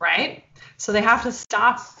 Interesting. Right? So they have to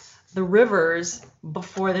stop the rivers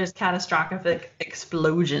before there's catastrophic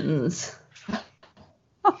explosions.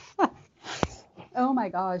 Oh my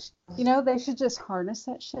gosh. You know, they should just harness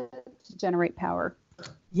that shit to generate power.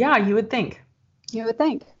 Yeah, you would think. You would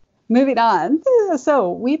think. Moving on.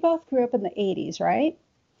 So we both grew up in the 80s, right?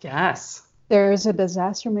 Yes. There's a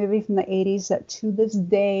disaster movie from the 80s that to this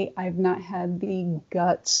day I've not had the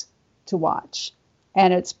guts to watch.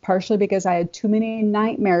 And it's partially because I had too many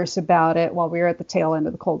nightmares about it while we were at the tail end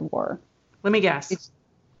of the Cold War. Let me guess. Is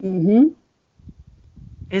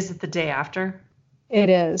it The Day After? It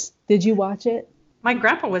is. Did you watch it? My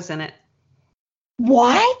grandpa was in it.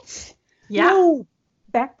 What? Yeah. No.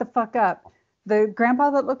 Back the fuck up. The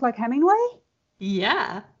grandpa that looked like Hemingway?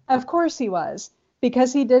 Yeah. Of course he was.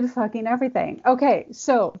 Because he did fucking everything. Okay,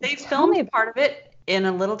 so they filmed part of it in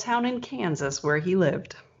a little town in Kansas where he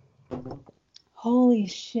lived. Holy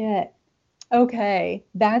shit. Okay,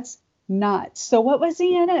 that's nuts. So what was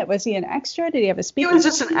he in it? Was he an extra? Did he have a speaker? He was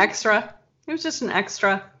just an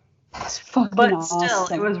extra. That's fucking but awesome. Still,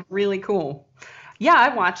 it was really cool. Yeah,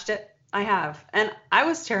 I watched it. I have. And I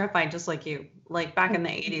was terrified just like you. Like back in the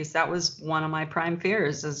 80s, that was one of my prime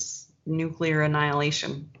fears is nuclear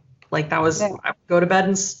annihilation. Like that was, I would go to bed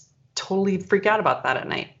and totally freak out about that at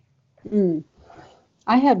night.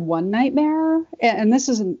 I had one nightmare, and this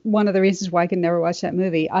is one of the reasons why I can never watch that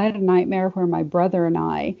movie. I had a nightmare where my brother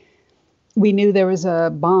and we knew there was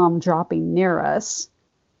a bomb dropping near us,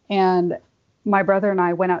 and my brother and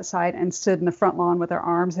I went outside and stood in the front lawn with our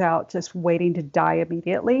arms out, just waiting to die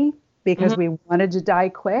immediately because we wanted to die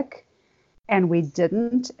quick, and we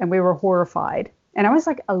didn't, and we were horrified. And I was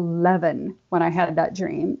like 11 when I had that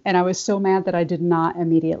dream, and I was so mad that I did not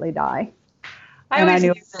immediately die. I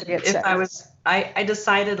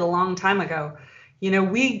decided a long time ago,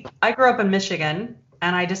 I grew up in Michigan,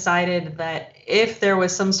 and I decided that if there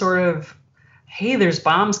was some sort of, hey, there's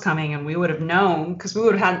bombs coming, and we would have known, because we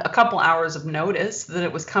would have had a couple hours of notice that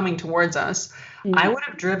it was coming towards us, I would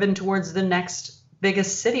have driven towards the next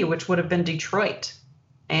biggest city, which would have been Detroit.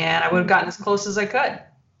 And I would have gotten as close as I could.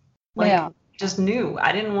 Just knew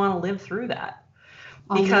I didn't want to live through that,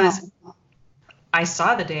 because I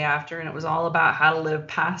saw The Day After, and it was all about how to live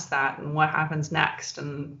past that and what happens next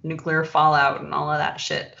and nuclear fallout and all of that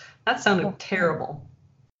shit. That sounded terrible.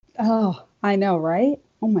 Oh, I know, right?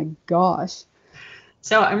 Oh my gosh.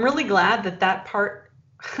 So I'm really glad that part,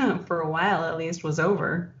 for a while at least, was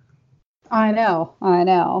over. I know.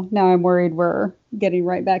 Now I'm worried we're getting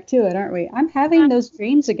right back to it, aren't we? I'm having those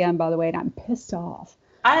dreams again, by the way, and I'm pissed off.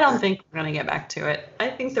 I don't think we're going to get back to it. I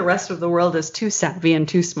think the rest of the world is too savvy and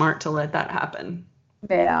too smart to let that happen.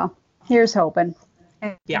 Yeah. Here's hoping.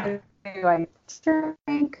 Yeah. Anyway,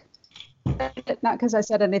 drink. Not because I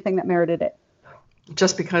said anything that merited it.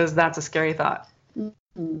 Just because that's a scary thought.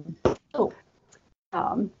 Oh.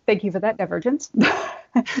 Thank you for that divergence.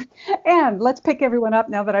 And let's pick everyone up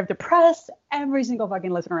now that I've depressed every single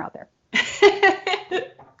fucking listener out there.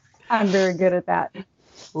 I'm very good at that.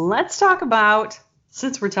 Let's talk about,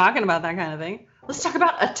 since we're talking about that kind of thing, let's talk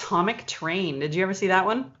about Atomic Train. Did you ever see that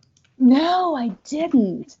one? No, I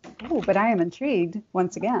didn't. Oh, but I am intrigued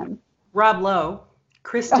once again. Rob Lowe,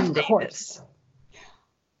 Kristen Davis.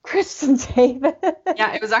 Kristen Davis.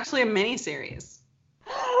 Yeah, it was actually a miniseries.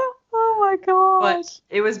 Oh my gosh. But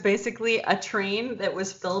it was basically a train that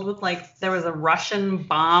was filled with, there was a Russian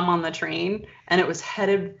bomb on the train, and it was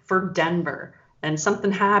headed for Denver. And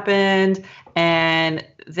something happened, and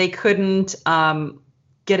they couldn't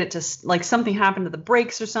get it to, something happened to the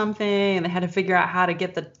brakes or something, and they had to figure out how to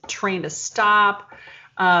get the train to stop.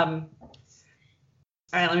 All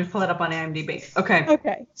right, let me pull it up on IMDb.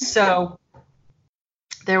 Okay. So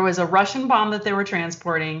there was a Russian bomb that they were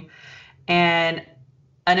transporting, and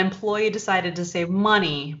an employee decided to save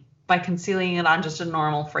money by concealing it on just a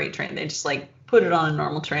normal freight train. They just put it on a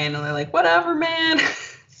normal train, and they're like, whatever, man.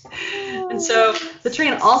 And so the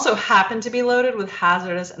train also happened to be loaded with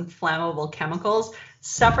hazardous and flammable chemicals,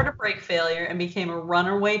 suffered a brake failure, and became a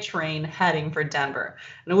runaway train heading for Denver.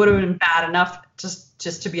 And it would have been bad enough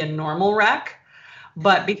just to be a normal wreck,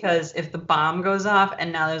 but because if the bomb goes off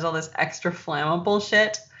and now there's all this extra flammable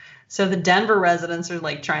shit, so the Denver residents are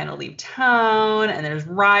trying to leave town, and there's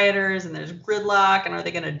rioters, and there's gridlock, and are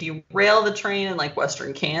they going to derail the train in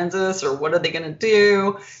western Kansas, or what are they going to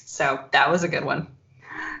do? So that was a good one.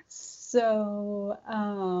 So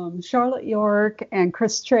Charlotte York and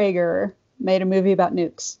Chris Traeger made a movie about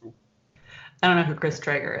nukes. I don't know who Chris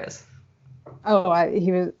Traeger is. Oh,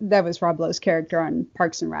 that was Rob Lowe's character on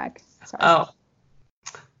Parks and Rec. Sorry. Oh,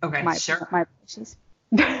 okay, sure. My apologies.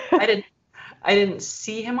 I didn't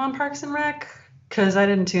see him on Parks and Rec because I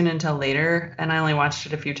didn't tune in until later, and I only watched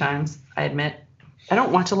it a few times. I admit, I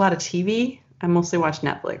don't watch a lot of TV. I mostly watch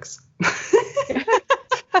Netflix.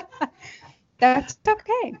 That's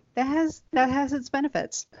okay. That has its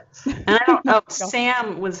benefits. And I don't know.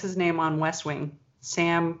 Sam was his name on West Wing.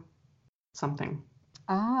 Sam something.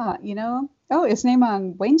 His name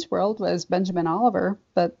on Wayne's World was Benjamin Oliver,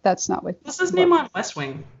 but that's not what. What's his name on West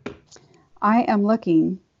Wing? I am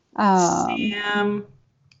looking. Sam.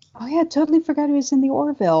 Oh yeah, totally forgot he was in the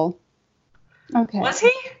Orville. Okay. Was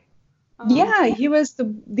he? Yeah, he was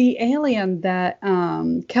the alien that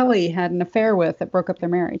Kelly had an affair with that broke up their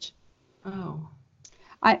marriage. Oh.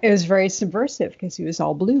 It was very subversive because he was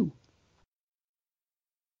all blue.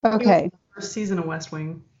 Okay. First season of West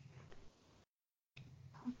Wing.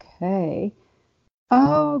 Okay.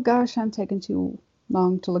 Oh gosh, I'm taking too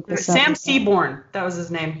long to look this up. Sam Seaborn. That was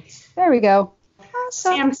his name. There we go.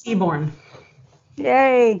 Awesome. Sam Seaborn.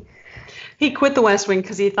 Yay. He quit the West Wing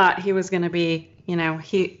because he thought he was going to be,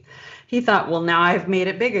 he thought, well, now I've made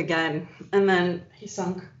it big again. And then he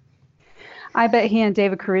sunk. I bet he and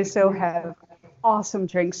David Caruso have awesome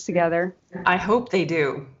drinks together. I hope they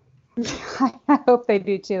do. I hope they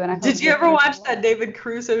do too. And did you ever watch that David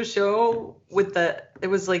Caruso show with it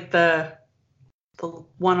was the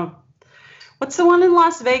one of, what's the one in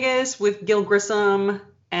Las Vegas with Gil Grissom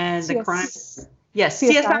and the crime? Yes,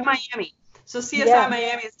 CSI CSI? Miami. So CSI Yeah.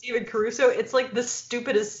 Miami is David Caruso. It's like the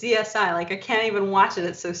stupidest CSI. Like I can't even watch it.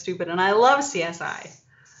 It's so stupid. And I love CSI.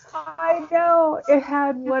 I know it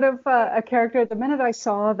had one of a character. The minute I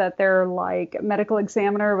saw that their like medical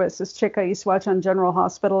examiner was this chick I used to watch on General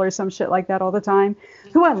Hospital or some shit like that all the time,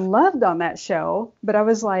 who I loved on that show, but I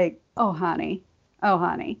was like, oh honey.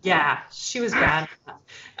 Yeah, she was bad.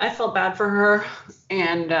 I felt bad for her.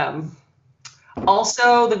 And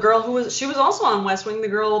also the girl she was also on West Wing. The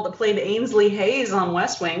girl that played Ainsley Hayes on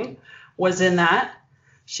West Wing was in that.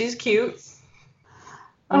 She's cute.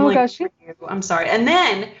 I'm Oh like, gosh, I'm sorry. And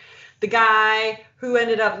then the guy who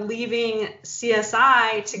ended up leaving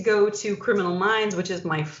CSI to go to Criminal Minds, which is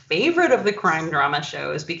my favorite of the crime drama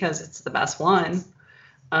shows because it's the best one.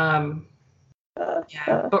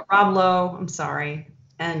 Yeah, but Rob Lowe, I'm sorry,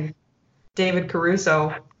 and David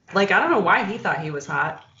Caruso, like I don't know why he thought he was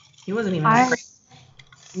hot. He wasn't even that I great.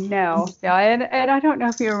 no, yeah, and I don't know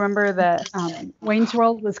if you remember that Wayne's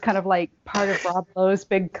World was kind of like part of Rob Lowe's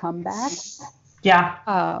big comeback. Yeah,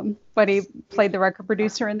 But he played the record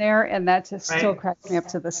producer in there, and that just still right. cracks me up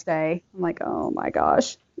to this day. I'm like, oh my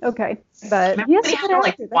gosh. Okay, but Remember yes, when he had to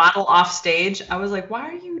like waddle off stage? I was like, why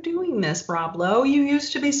are you doing this, Rob Lowe? You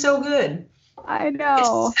used to be so good. I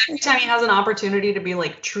know. Every time he has an opportunity to be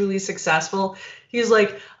like truly successful, he's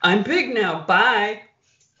like, I'm big now. Bye.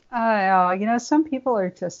 I know. You know, some people are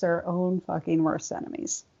just their own fucking worst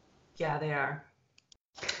enemies, Yeah, they are.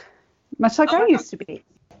 much like I used to be.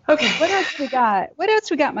 Okay. What else we got? What else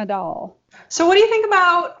we got, my doll? So what do you think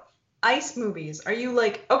about ice movies? Are you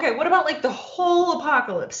like, okay, what about like the whole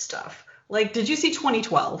apocalypse stuff? Like, did you see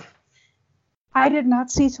 2012? I did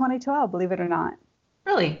not see 2012, believe it or not.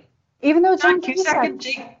 Really? Even though John John Cusack Cusack, and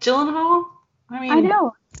Jake Gyllenhaal? I mean, I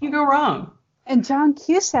know, you go wrong. and John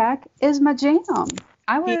Cusack is my jam.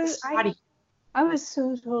 He's hottie. I was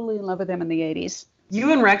so totally in love with him in the 80s.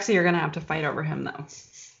 You and Rexy are gonna have to fight over him though.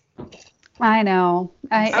 I know.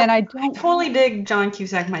 I don't totally dig John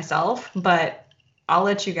Cusack myself, but I'll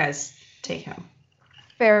let you guys take him.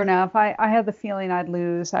 fair enough. I had the feeling I'd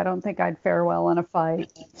lose. I don't think I'd fare well in a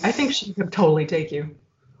fight. I think she could totally take you.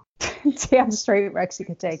 Damn straight Rexy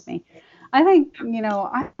could take me. I think, you know,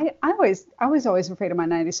 I was always afraid of my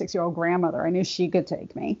 96-year-old grandmother. I knew she could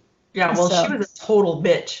take me. Yeah, well, So- she was a total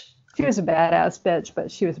bitch. She was a badass bitch, but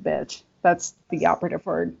she was a bitch. That's the operative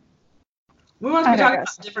word. We want to be I talking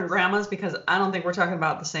digress. about different grandmas because I don't think we're talking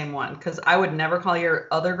about the same one. Because I would never call your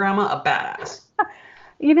other grandma a badass.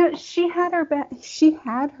 You know, she had her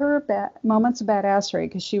moments of badassery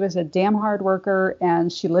because she was a damn hard worker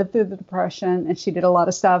and she lived through the Depression and she did a lot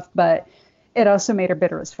of stuff, but it also made her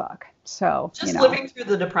bitter as fuck. So, Just you know, living through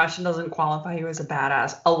the Depression doesn't qualify you as a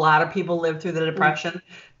badass. A lot of people live through the Depression.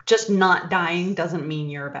 Just not dying doesn't mean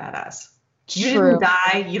you're a badass. You True. didn't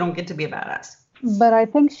die, you don't get to be a badass. But I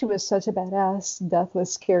think she was such a badass, death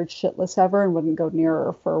was scared shitless of her and wouldn't go near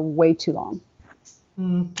her for way too long.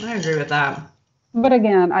 I agree with that. But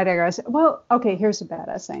again, I digress. Well, okay, here's a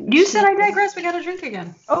badass thing. You said I digress. We got to drink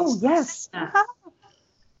again. Oh, yes.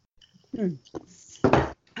 I'm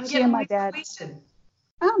She getting and my dad. wasted.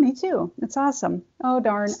 Oh, me too. It's awesome. Oh,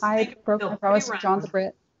 darn. I broke my promise to John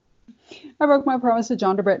DeBritt. I broke my promise to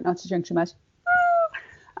John DeBritt not to drink too much.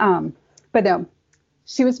 But no,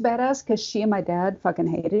 she was badass because she and my dad fucking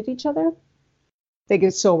hated each other. They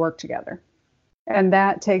could still work together. And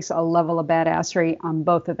that takes a level of badassery on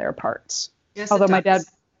both of their parts. Yes, Although it my does.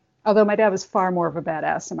 dad was far more of a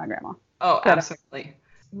badass than my grandma. Oh, But- absolutely.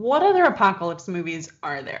 What other apocalypse movies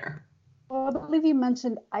are there? Well, I believe you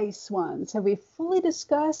mentioned ice ones. Have we fully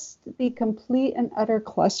discussed the complete and utter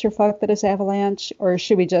clusterfuck that is Avalanche, or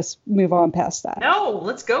should we just move on past that? No,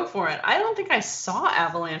 let's go for it. I don't think I saw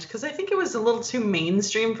Avalanche because I think it was a little too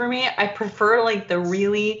mainstream for me. I prefer like the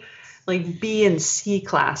really like B and C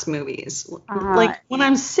class movies. Like when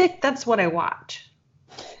I'm sick, that's what I watch.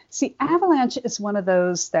 See, Avalanche is one of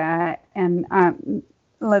those that, and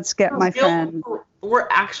let's get my friend. Were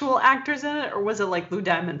actual actors in it, or was it like Lou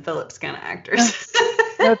Diamond Phillips kind of actors?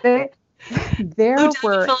 No, there Lou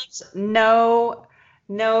were. Diamond Phillips, no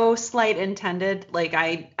slight intended. Like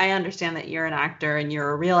I understand that you're an actor and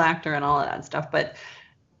you're a real actor and all of that stuff, but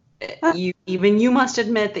you must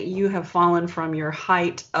admit that you have fallen from your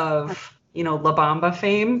height of La Bamba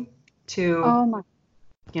fame to Oh my!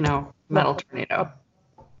 Metal Tornado.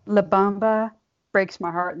 La Bamba breaks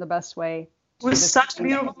my heart in the best way. It was such a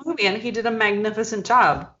beautiful movie, and he did a magnificent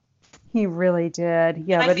job. He really did.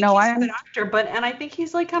 Yeah, And but no, he's I'm a good actor, and I think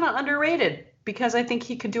he's like kind of underrated because I think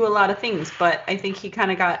he could do a lot of things, but I think he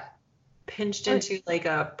kind of got pinched into like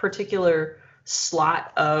a particular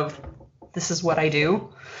slot of this is what I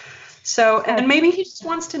do. So, and maybe he just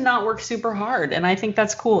wants to not work super hard, and I think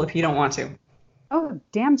that's cool if you don't want to. Oh,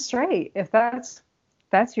 damn straight. If that's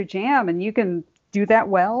your jam and you can do that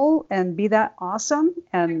well and be that awesome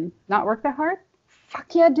and not work that hard,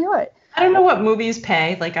 fuck yeah, do it. I don't know what movies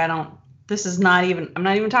pay. Like, I'm not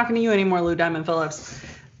even talking to you anymore, Lou Diamond Phillips.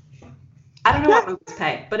 I don't know what movies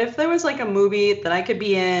pay, but if there was like a movie that I could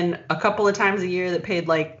be in a couple of times a year that paid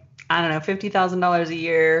like, I don't know, $50,000 a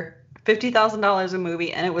year, $50,000 a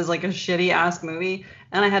movie, and it was like a shitty ass movie,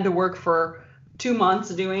 and I had to work for 2 months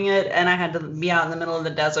doing it, and I had to be out in the middle of the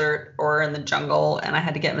desert or in the jungle, and I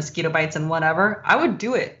had to get mosquito bites and whatever, I would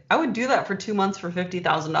do it. I would do that for 2 months for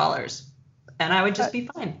 $50,000, and I would just be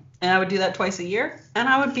fine. And I would do that twice a year, and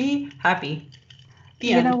I would be happy.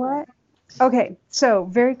 The end. You know what? Okay, so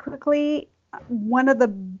very quickly, one of the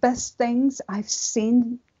best things I've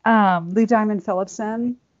seen Lou Diamond Phillips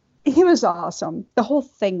in, he was awesome. The whole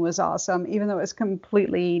thing was awesome, even though it was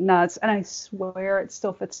completely nuts. And I swear it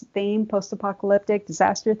still fits the theme, post-apocalyptic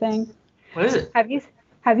disaster thing. What is it?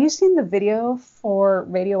 Have you seen the video for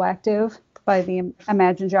Radioactive by the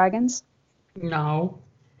Imagine Dragons? No.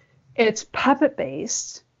 It's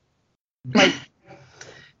puppet-based, like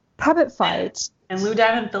puppet fights. And Lou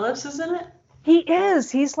Diamond Phillips is in it? He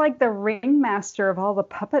is. He's like the ringmaster of all the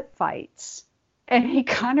puppet fights. And he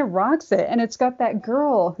kind of rocks it. And it's got that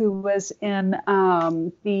girl who was in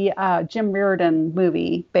the Jim Reardon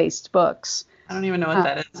movie-based books. I don't even know what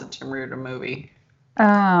that is, a Jim Reardon movie.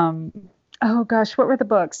 Oh, gosh, what were the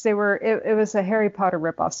books? It was a Harry Potter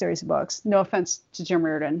ripoff series of books. No offense to Jim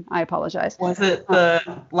Reardon. I apologize. Was it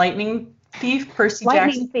the Lightning Thief, Percy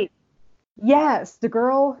Jackson? Thief. Yes, the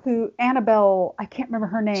girl who, Annabelle, I can't remember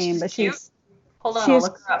her name, but she's... Hold on, I'll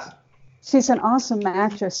look her up. She's an awesome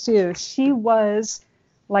actress, too. She was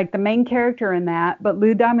like the main character in that, but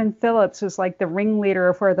Lou Diamond Phillips was like the ringleader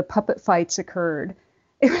of where the puppet fights occurred.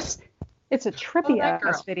 It's a trippy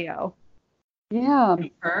ass video. Yeah.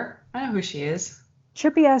 Her? I know who she is.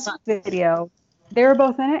 Trippy ass video. They were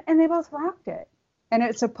both in it, and they both rocked it. And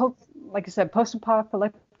it's like I said,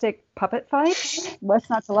 post-apocalyptic puppet fight. What's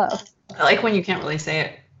not to love? I like when you can't really say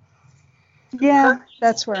it. Yeah,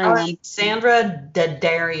 that's where I am. Sandra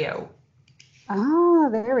Daddario. Ah,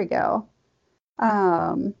 there we go.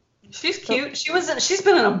 She's cute. She's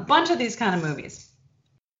been in a bunch of these kind of movies.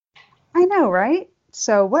 I know, right?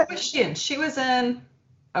 So what was she in? She was in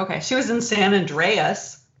San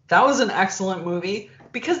Andreas. That was an excellent movie.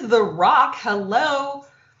 Because The Rock, hello.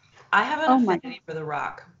 I have an affinity for The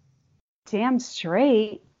Rock. Damn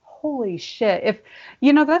straight. Holy shit.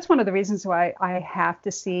 That's one of the reasons why I have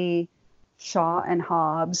to see Shaw and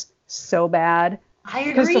Hobbs so bad. I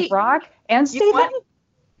agree. Because The Rock and Statham.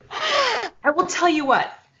 I will tell you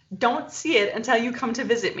what. Don't see it until you come to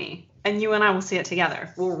visit me, and you and I will see it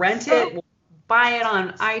together. We'll rent it. We'll buy it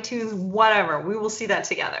on iTunes. Whatever. We will see that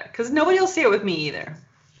together. Because nobody will see it with me either.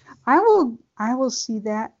 I will see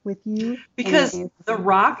that with you. Because The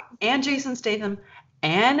Rock and Jason Statham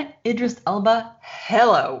and Idris Elba.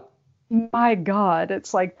 Hello. My God,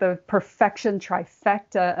 it's like the perfection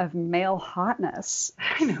trifecta of male hotness.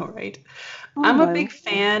 I know, right? I'm a big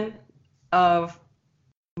fan of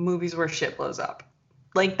movies where shit blows up.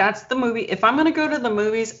 Like, that's the movie. If I'm going to go to the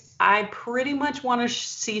movies, I pretty much want to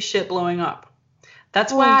see shit blowing up.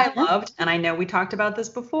 That's why I loved, and I know we talked about this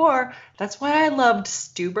before, that's why I loved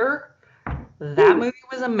Stuber. That movie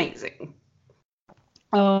was amazing.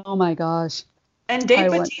 Oh my gosh. And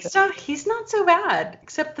Dave Bautista, he's not so bad,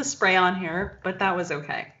 except the spray on hair, but that was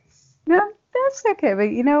okay. No, that's okay. But,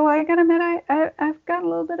 I gotta admit, I've got a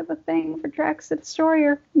little bit of a thing for Drax the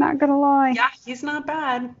Destroyer. Not gonna lie. Yeah, he's not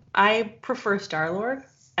bad. I prefer Star-Lord,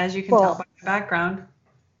 as you can tell by the background.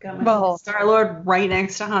 Got my Star-Lord right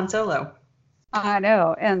next to Han Solo. I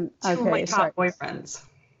know. And, two of my top boyfriends.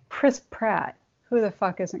 Chris Pratt. Who the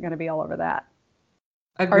fuck isn't going to be all over that?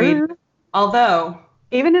 Agreed. Although...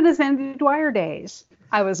 Even in his Andy Dwyer days,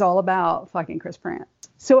 I was all about fucking Chris Pratt.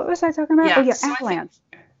 So what was I talking about? Avalanche.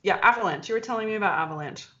 Avalanche. You were telling me about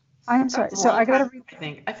Avalanche. I'm sorry. So I gotta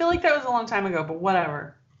read. I feel like that was a long time ago, but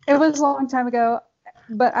whatever. It was a long time ago,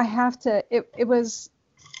 but I have to. It was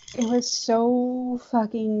so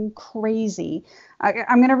fucking crazy.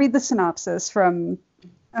 I'm gonna read the synopsis from.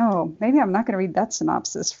 Oh, maybe I'm not gonna read that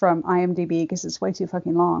synopsis from IMDb because it's way too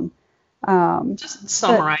fucking long. Just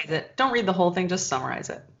summarize it. Don't read the whole thing. Just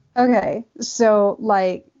summarize it. Okay. So,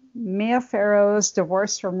 like, Mia Farrow's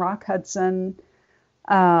divorced from Rock Hudson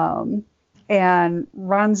and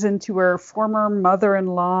runs into her former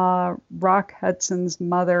mother-in-law, Rock Hudson's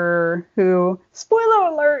mother, who,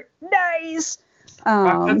 spoiler alert, dies.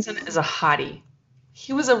 Rock Hudson is a hottie.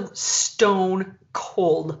 He was a stone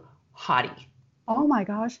cold hottie. Oh, my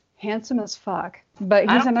gosh. handsome as fuck. But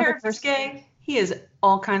I he's don't care another if he's person. gay. He is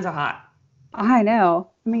all kinds of hot. I know.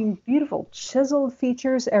 I mean, beautiful, chiseled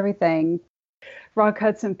features, everything. Rock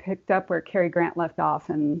Hudson picked up where Cary Grant left off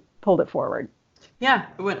and pulled it forward. Yeah,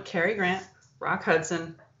 it went Cary Grant, Rock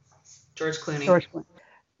Hudson, George Clooney.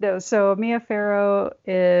 No, so Mia Farrow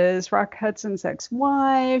is Rock Hudson's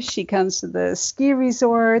ex-wife. She comes to the ski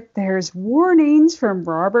resort. There's warnings from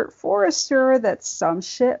Robert Forster that some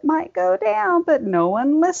shit might go down, but no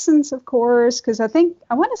one listens, of course, because I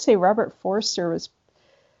want to say Robert Forster was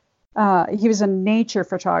he was a nature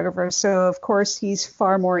photographer, so of course he's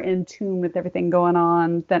far more in tune with everything going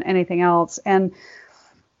on than anything else. And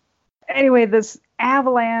anyway, this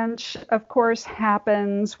avalanche, of course,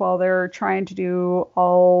 happens while they're trying to do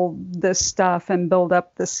all this stuff and build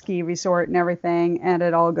up the ski resort and everything, and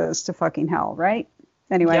it all goes to fucking hell, right?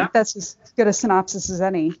 Anyway, Yeah. That's as good a synopsis as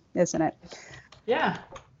any, isn't it? Yeah.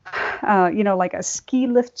 Like a ski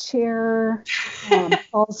lift chair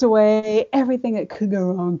falls away. Everything that could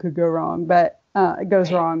go wrong, but it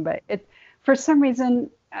goes wrong. But it, for some reason,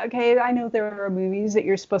 okay, I know there are movies that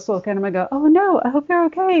you're supposed to look at them and go, oh no, I hope they're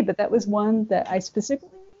okay. But that was one that I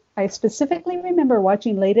specifically remember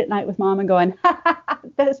watching late at night with mom and going,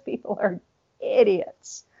 those people are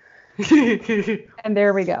idiots. And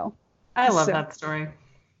there we go. I love that story.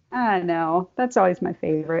 I know. That's always my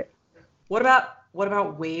favorite. What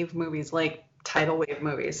about wave movies, like tidal wave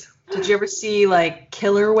movies? Did you ever see like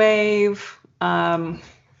Killer Wave? I've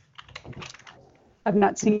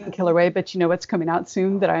not seen Killer Wave, but you know what's coming out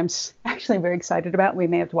soon that I'm actually very excited about. We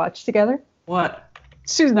may have to watch together. What?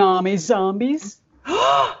 Tsunami Zombies.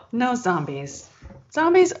 No zombies.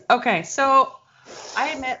 Zombies. Okay, so I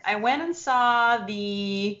admit I went and saw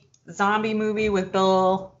the zombie movie with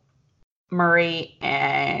Bill Murray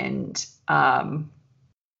and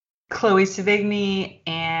Chloe Sevigny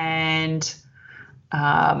and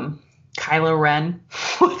Kylo Ren.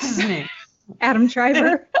 What's his name? Adam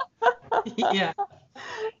Driver. Yeah.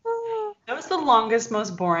 That was the longest,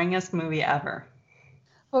 most boringest movie ever.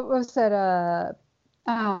 What was that?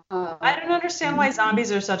 I don't understand why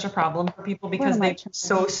zombies are such a problem for people because they move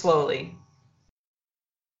so slowly.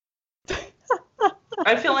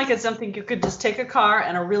 I feel like it's something you could just take a car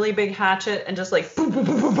and a really big hatchet and just like boom, boom,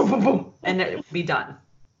 boom, boom, boom, boom, boom, and it would be done.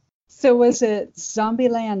 So was it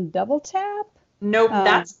Zombieland Double Tap? Nope,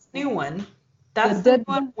 that's the new one. That's the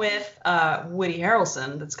one with Woody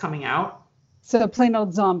Harrelson that's coming out. So plain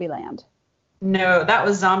old Zombieland. No, that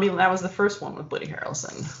was the first one with Woody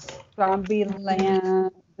Harrelson.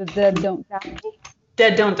 Zombieland, The Dead Don't Die?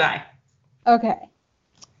 Dead Don't Die. Okay.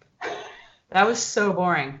 That was so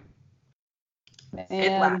boring.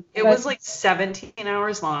 It was like 17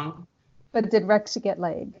 hours long. But did Rexy get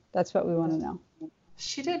laid? That's what we want to know.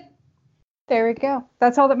 She did. There we go.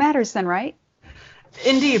 That's all that matters then, right?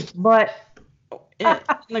 Indeed, but in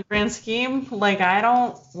the grand scheme, like I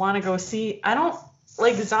don't want to go see. I don't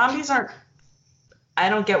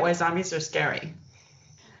get why zombies are scary.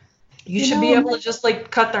 You should be able to just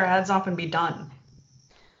like cut their heads off and be done.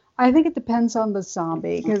 I think it depends on the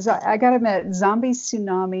zombie because I gotta admit, zombie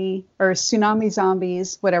tsunami or tsunami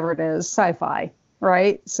zombies, whatever it is, sci-fi,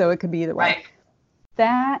 right? So it could be either way. Right.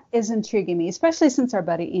 That is intriguing me, especially since our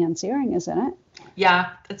buddy Ian Ziering is in it.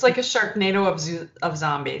 Yeah, it's like a Sharknado of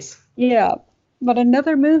zombies. Yeah, but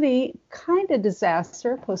another movie, kind of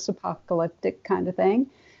disaster, post-apocalyptic kind of thing.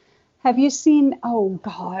 Have you seen? Oh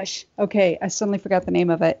gosh, okay, I suddenly forgot the name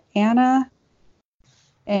of it. Anna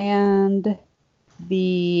and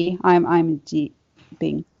the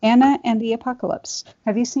Anna and the Apocalypse.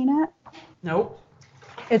 Have you seen it? Nope.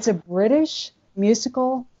 It's a British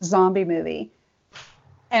musical zombie movie.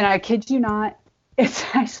 And I kid you not, it's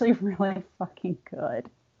actually really fucking good.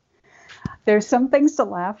 There's some things to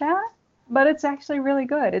laugh at, but it's actually really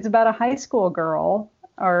good. It's about a high school girl,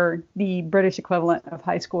 or the British equivalent of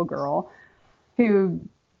high school girl, who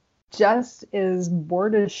just is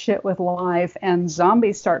bored as shit with life, and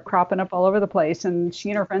zombies start cropping up all over the place, and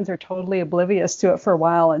she and her friends are totally oblivious to it for a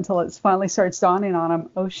while until it finally starts dawning on them,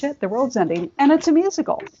 oh shit, the world's ending. And it's a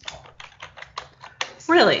musical.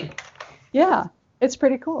 Really? Yeah. It's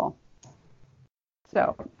pretty cool.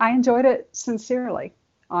 So I enjoyed it sincerely.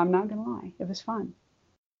 I'm not going to lie. It was fun.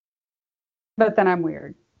 But then I'm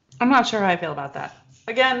weird. I'm not sure how I feel about that.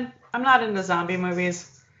 Again, I'm not into zombie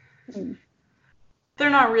movies.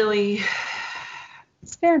 They're not really...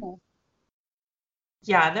 It's fair enough.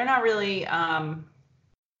 Yeah, they're not really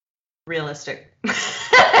realistic.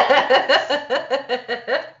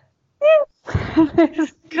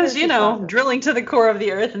 Because, drilling to the core of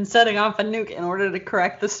the earth and setting off a nuke in order to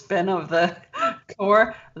correct the spin of the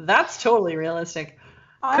core, that's totally realistic.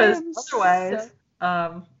 Because otherwise,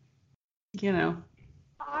 you know.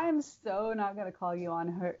 I'm so not gonna call you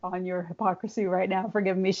on your hypocrisy right now for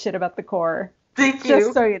giving me shit about the core. Thank Just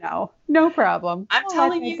you. so you know, no problem. I'm Oh, I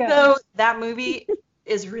telling think. you though, that movie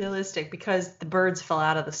is realistic because the birds fell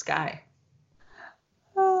out of the sky.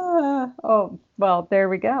 Oh well, there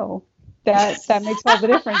we go. That makes all the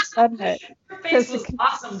difference, doesn't it? Your face Because was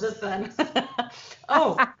awesome just then.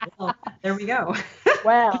 Oh, well, there we go.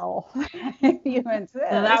 well, if you So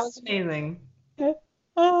that was insist. amazing.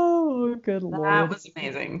 Oh, good That Lord. was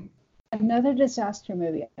amazing. Another disaster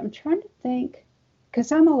movie. I'm trying to think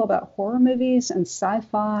because I'm all about horror movies and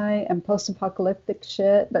sci-fi and post-apocalyptic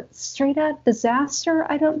shit, but straight out disaster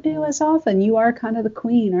I don't do as often. You are kind of the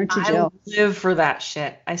queen, aren't you, I Jill? live for that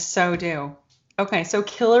shit. I so do. Okay, so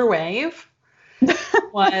Killer Wave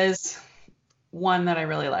was one that I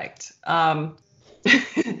really liked. Like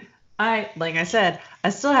I said, I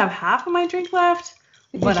still have half of my drink left,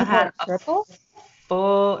 but Did I you pour had a a triple?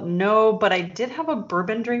 full, no, but I did have a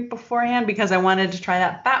bourbon drink beforehand because I wanted to try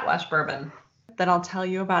that Fat Wash bourbon that I'll tell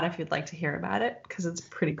you about if you'd like to hear about it because it's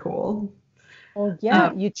pretty cool. Oh yeah,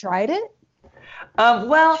 Um, you tried it?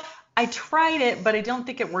 well, I tried it, but I don't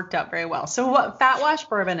think it worked out very well. So what Fat Wash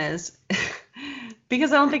bourbon is,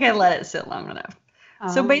 because I don't think I let it sit long enough.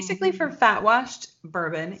 So basically for Um, fat washed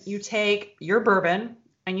bourbon, you take your bourbon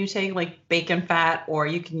and you take like bacon fat, or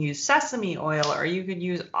you can use sesame oil, or you could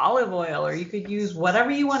use olive oil, or you could use whatever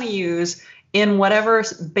you want to use in whatever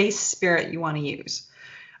base spirit you want to use.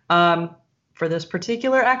 Um, for this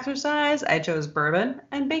particular exercise, I chose bourbon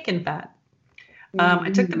and bacon fat. I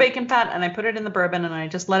took the mm, bacon fat and I put it in the bourbon and I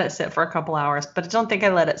just let it sit for a couple hours, but I don't think I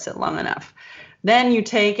let it sit long enough. Then you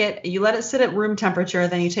take it, you let it sit at room temperature,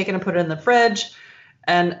 then you take it and put it in the fridge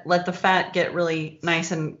and let the fat get really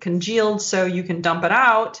nice and congealed so you can dump it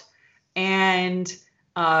out and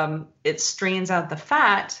it strains out the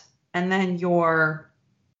fat, and then your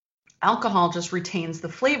alcohol just retains the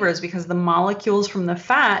flavors because the molecules from the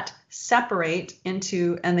fat separate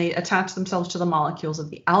into and they attach themselves to the molecules of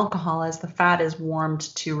the alcohol as the fat is warmed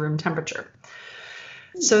to room temperature.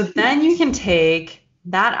 So then you can take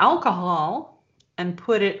that alcohol and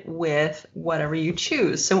put it with whatever you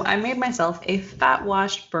choose. So I made myself a fat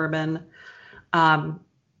washed bourbon old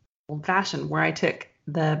fashioned where I took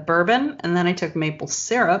the bourbon and then I took maple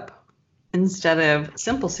syrup instead of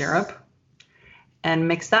simple syrup and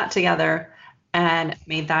mixed that together and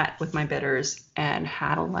made that with my bitters and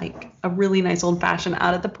had a really nice old fashioned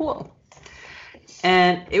out at the pool.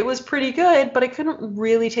 And it was pretty good, but I couldn't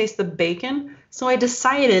really taste the bacon. So I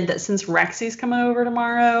decided that since Rexy's coming over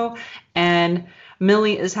tomorrow and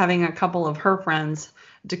Millie is having a couple of her friends,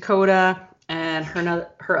 Dakota and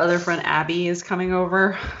her other friend Abby is coming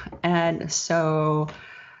over, and so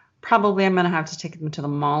probably I'm gonna have to take them to the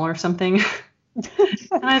mall or something.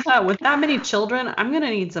 And I thought, with that many children, I'm going to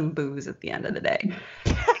need some booze at the end of the day.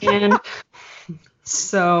 And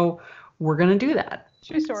so we're going to do that.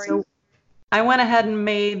 true story. So I went ahead and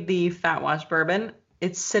made the fat wash bourbon.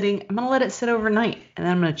 It's sitting, I'm going to let it sit overnight and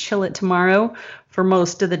then I'm going to chill it tomorrow for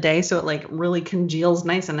most of the day. So it like really congeals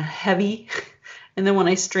nice and heavy. And then when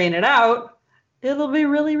I strain it out, it'll be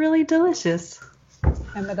really, really delicious.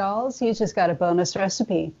 And the dolls, you just got a bonus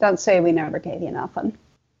recipe. Don't say we never gave you nothing.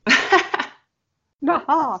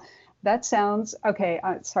 Aha. That sounds okay.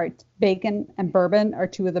 Sorry, bacon and bourbon are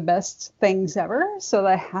two of the best things ever, so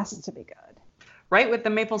that has to be good. Right, with the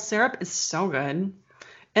maple syrup is so good.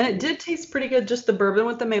 And it did taste pretty good. Just the bourbon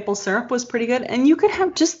with the maple syrup was pretty good. And you could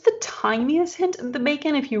have just the tiniest hint of the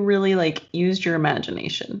bacon if you really like used your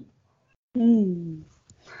imagination. Mm,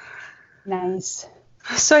 nice.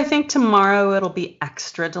 So I think tomorrow it'll be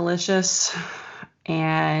extra delicious.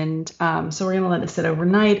 And so we're going to let it sit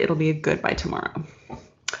overnight. It'll be good by tomorrow.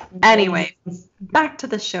 Anyway, back to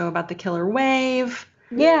the show about the killer wave.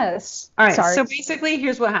 Yes. All right. Sorry. So basically,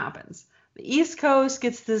 here's what happens. The East Coast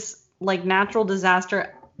gets this like natural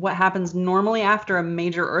disaster. What happens normally after a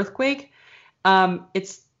major earthquake?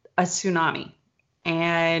 It's a tsunami.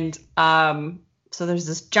 And so there's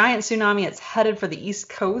this giant tsunami. It's headed for the East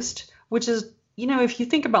Coast, which is, if you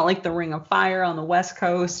think about like the Ring of Fire on the West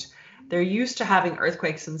Coast, they're used to having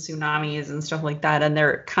earthquakes and tsunamis and stuff like that. And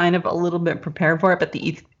they're kind of a little bit prepared for it, but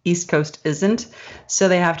the East Coast isn't. So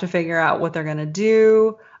they have to figure out what they're going to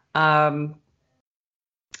do. And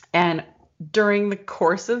during the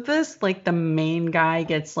course of this, like the main guy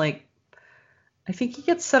gets like, I think he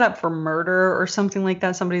gets set up for murder or something like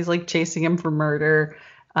that. Somebody's like chasing him for murder.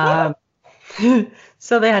 So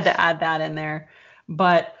they had to add that in there.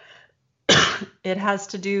 But it has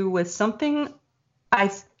to do with something,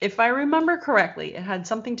 if I remember correctly, it had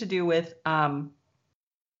something to do with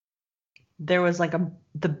there was like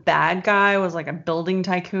the bad guy was like a building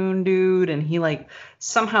tycoon dude, and he like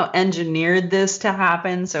somehow engineered this to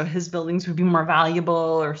happen so his buildings would be more valuable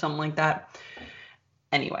or something like that.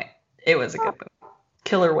 Anyway, it was a good movie.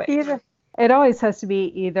 Killer Whale. It always has to be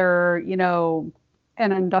either, an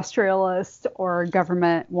industrialist or a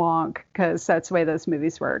government wonk, because that's the way those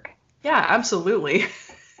movies work. Yeah, absolutely.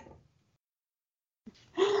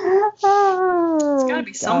 Oh, it's got to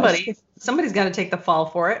be somebody. Gosh. Somebody's got to take the fall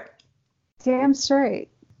for it. Damn straight.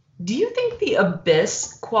 Do you think The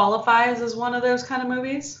Abyss qualifies as one of those kind of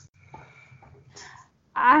movies?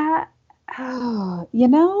 It's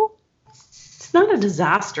not a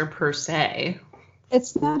disaster per se.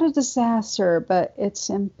 It's not a disaster, but it's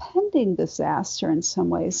impending disaster in some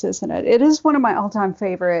ways, isn't it? It is one of my all-time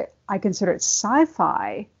favorite. I consider it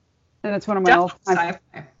sci-fi, and it's one of my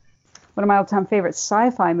all-time favorite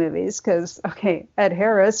sci-fi movies. Because Ed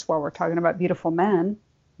Harris. While we're talking about beautiful men,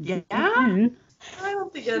 yeah, I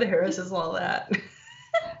don't think Ed Harris is all that.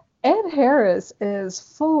 Ed Harris is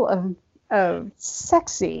full of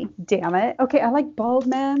sexy. Damn it. Okay, I like bald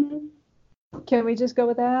men. Can we just go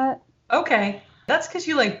with that? Okay. That's because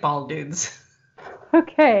you like bald dudes.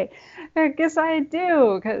 Okay. I guess I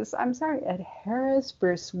do, because I'm sorry, Ed Harris,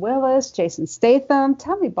 Bruce Willis, Jason Statham.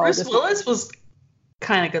 Tell me bald. Bruce Willis was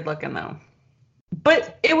kind of good looking, though.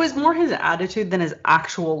 But it was more his attitude than his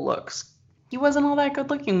actual looks. He wasn't all that good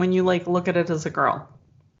looking when you look at it as a girl.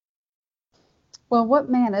 Well, what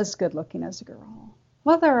man is good looking as a girl?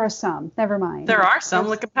 Well, there are some. Never mind. There are some.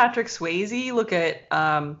 Look at Patrick Swayze. Look at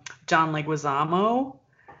John Leguizamo.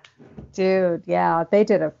 Dude, yeah, they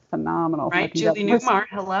did a phenomenal. Right, Julie Newmar.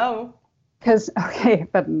 Hello.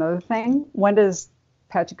 But another thing, when does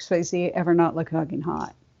Patrick Swayze ever not look fucking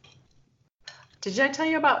hot? Did I tell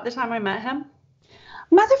you about the time I met him?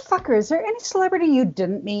 Motherfucker, is there any celebrity you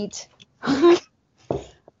didn't meet? No,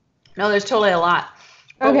 there's totally a lot.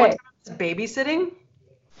 But one time I was babysitting,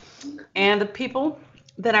 and the people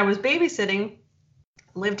that I was babysitting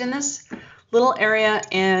lived in this little area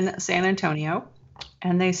in San Antonio,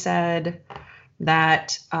 and they said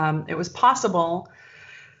that it was possible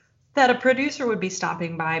that a producer would be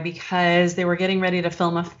stopping by because they were getting ready to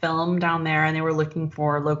film a film down there, and they were looking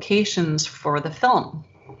for locations for the film.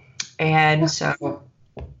 And so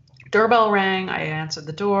doorbell rang. I answered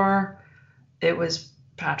the door. It was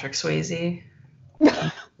Patrick Swayze in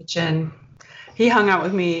the kitchen. He hung out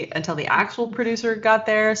with me until the actual producer got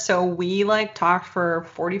there. So we talked for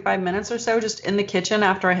 45 minutes or so just in the kitchen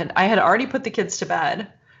after I had already put the kids to bed.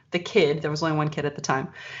 There was only one kid at the time.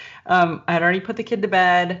 I had already put the kid to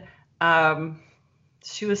bed.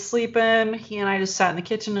 She was sleeping. He and I just sat in the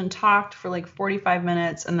kitchen and talked for 45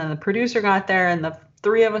 minutes. And then the producer got there, and the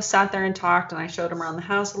three of us sat there and talked. And I showed him around the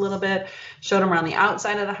house a little bit, showed him around the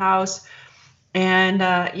outside of the house. And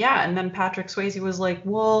and then Patrick Swayze was like,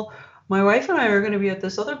 well, my wife and I are going to be at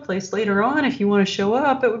this other place later on. If you want to show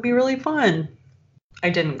up, it would be really fun. I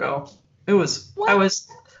didn't go. I was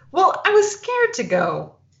scared to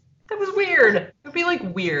go. That was weird. It would be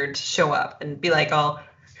weird to show up and be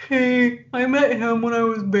hey, I met him when I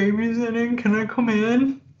was babysitting. Can I come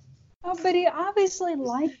in? Oh, but he obviously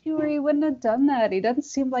liked you, or he wouldn't have done that. He doesn't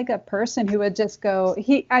seem like a person who would just go.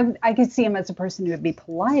 I could see him as a person who would be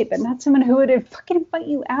polite, but not someone who would fucking invite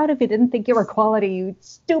you out if he didn't think you were quality. You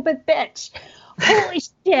stupid bitch! Holy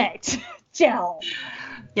shit, Jill.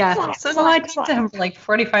 Yeah. So I talked to him for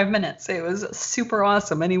 45 minutes. It was super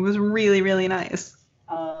awesome, and he was really, really nice.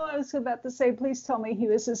 Oh, I was about to say, please tell me he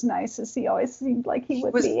was as nice as he always seemed like he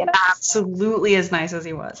would be. He was absolutely as nice as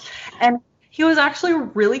he was. And he was actually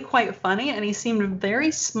really quite funny, and he seemed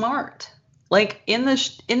very smart. In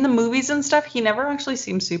the movies and stuff, he never actually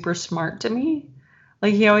seemed super smart to me.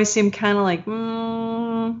 He always seemed kind of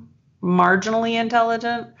marginally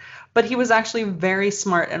intelligent, but he was actually very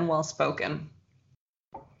smart and well-spoken.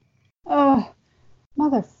 Oh,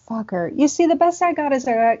 motherfucker. You see, the best I got is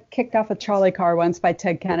I got kicked off a trolley car once by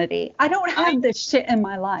Ted Kennedy. I don't have this shit in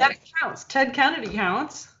my life. That counts. Ted Kennedy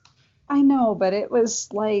counts. I know, but it was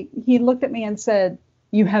he looked at me and said,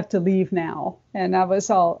 you have to leave now. And I was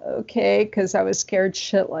all, okay, because I was scared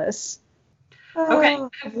shitless. Okay, I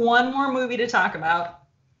have one more movie to talk about.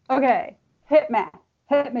 Okay, hit me,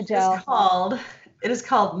 Jill. It is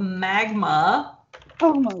called Magma.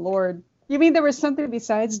 Oh, my Lord. You mean there was something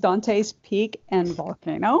besides Dante's Peak and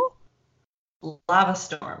Volcano? Lava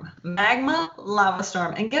Storm. Magma, Lava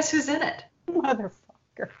Storm. And guess who's in it?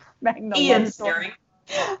 Motherfucker. Magma, Ian Ziering.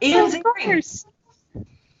 Ian Ziering.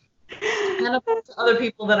 And a bunch of other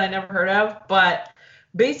people that I never heard of. But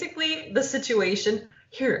basically, the situation...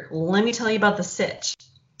 Here, let me tell you about the sitch.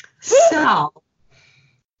 So...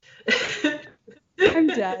 I'm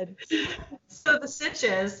dead. So the sitch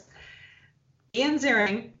is Ian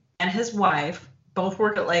Ziering and his wife both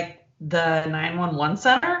work at like the 911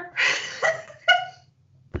 center.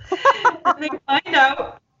 And they find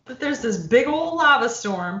out that there's this big old lava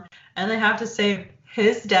storm and they have to save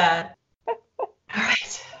his dad. All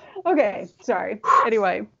right. Okay, sorry.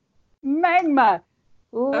 Anyway, magma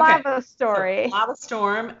lava story. So, lava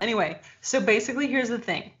storm. Anyway, so basically here's the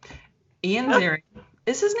thing. Ian Ziering.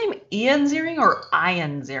 Is his name Ian Ziering or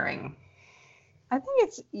Ian Ziering? I think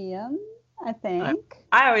it's Ian. I think.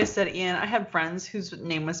 I always said Ian. I had friends whose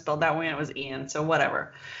name was spelled that way and it was Ian, so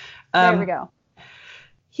whatever. There we go.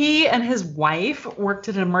 He and his wife worked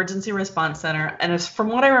at an emergency response center, and from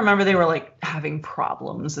what I remember, they were like having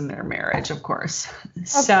problems in their marriage, of course. They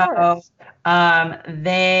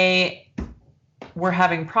were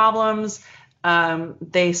having problems.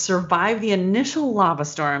 They survived the initial lava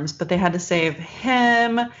storms, but they had to save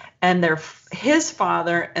him and his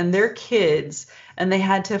father and their kids, and they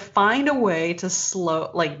had to find a way to as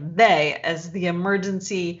the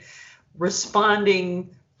emergency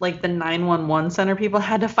responding, like the 911 center people,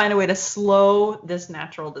 had to find a way to slow this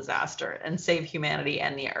natural disaster and save humanity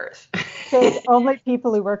and the earth. Because only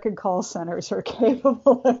people who work in call centers are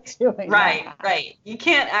capable of doing that. Right. You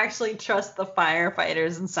can't actually trust the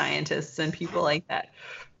firefighters and scientists and people like that.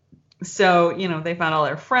 So, they found all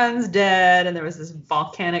their friends dead, and there was this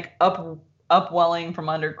volcanic upwelling from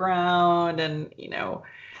underground, and,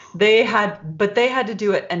 they had to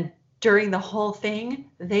do it. And during the whole thing,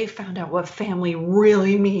 they found out what family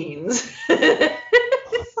really means.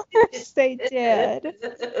 Yes, they did.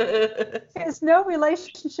 Because no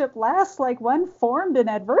relationship lasts like one formed in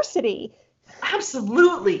adversity.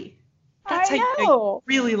 Absolutely. That's how you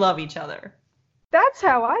really love each other. That's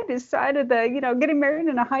how I decided that, getting married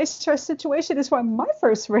in a high-stress situation is why my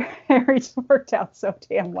first marriage worked out so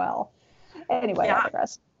damn well. Anyway, I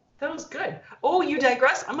digress. That was good. Oh, you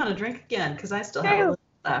digress? I'm going to drink again because I still have a little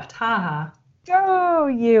left. Ha. Go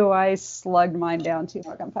you. I slugged mine down too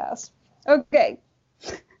fucking fast. Okay.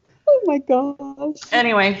 Oh my gosh.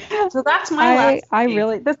 Anyway, so that's my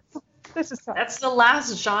last. This is tough. That's the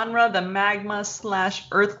last genre, the magma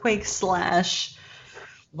 / earthquake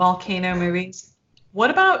 / volcano movies. What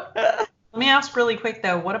about, let me ask really quick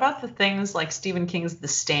though, what about the things like Stephen King's The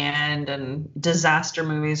Stand and disaster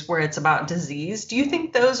movies where it's about disease? Do you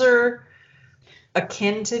think those are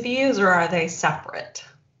akin to these, or are they separate?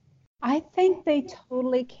 I think they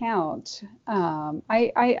totally count.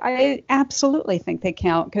 I absolutely think they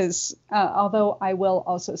count because although I will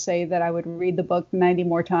also say that I would read the book 90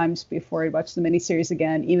 more times before I'd watch the miniseries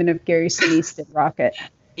again, even if Gary Sinise did rock it.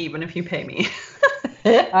 Even if you pay me.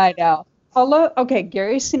 I know. Although, okay,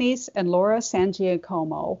 Gary Sinise and Laura San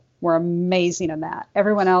Giacomo were amazing in that.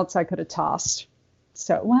 Everyone else I could have tossed.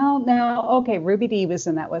 So, Ruby Dee was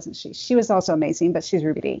in that, wasn't she? She was also amazing, but she's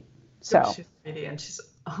Ruby Dee. So she's Ruby Dee, and she's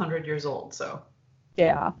 100 years old, so.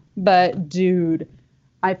 Yeah, but dude,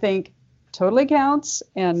 I think totally counts,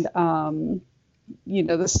 and The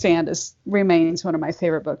Stand remains one of my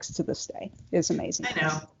favorite books to this day. It's amazing.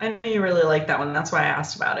 I know you really like that one. That's why I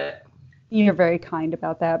asked about it. You're very kind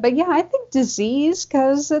about that. But yeah, I think disease,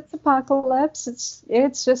 because it's apocalypse,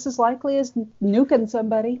 it's just as likely as nuking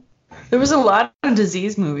somebody. There was a lot of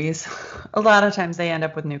disease movies. A lot of times they end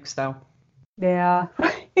up with nukes, though. Yeah.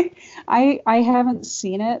 I haven't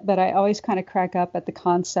seen it, but I always kind of crack up at the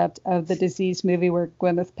concept of the disease movie where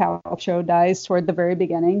Gwyneth Paltrow dies toward the very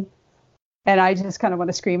beginning. And I just kind of want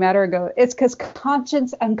to scream at her and go, it's because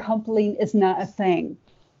conscience uncoupling is not a thing.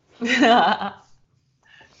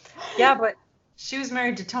 Yeah, but she was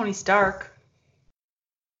married to Tony Stark.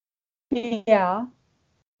 Yeah,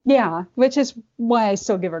 which is why I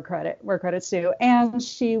still give her credit where credit's due. And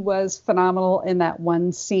she was phenomenal in that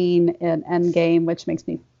one scene in Endgame, which makes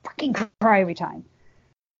me fucking cry every time.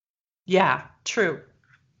 Yeah, true.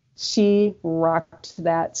 She rocked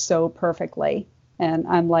that so perfectly. And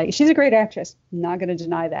I'm like, she's a great actress. Not going to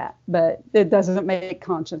deny that. But it doesn't make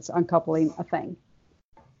conscience uncoupling a thing.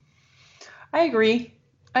 I agree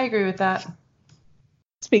with that.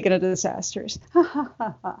 Speaking of disasters.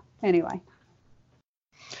 Anyway.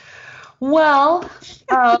 Well,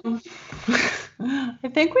 I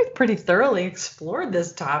think we've pretty thoroughly explored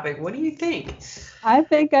this topic. What do you think? I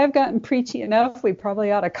think I've gotten preachy enough. We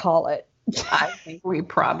probably ought to call it. I think we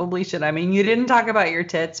probably should. I mean, you didn't talk about your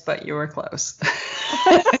tits, but you were close.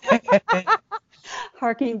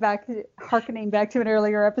 Harkening back to an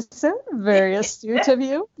earlier episode. Very astute of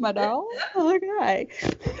you, madame. Okay.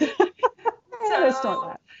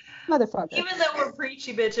 So, motherfucker. Even though we're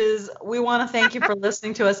preachy bitches, we want to thank you for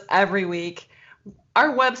listening to us every week.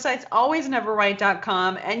 Our website's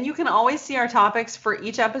alwaysneverright.com, and you can always see our topics for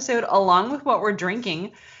each episode along with what we're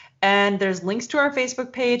drinking. And there's links to our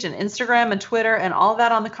Facebook page and Instagram and Twitter and all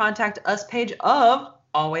that on the Contact Us page of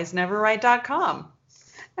alwaysneverright.com.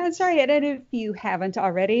 That's right. And if you haven't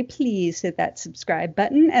already, please hit that subscribe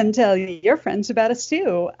button and tell your friends about us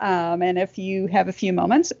too. And if you have a few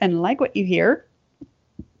moments and like what you hear,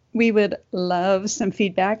 we would love some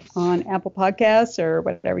feedback on Apple Podcasts or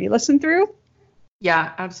whatever you listen through.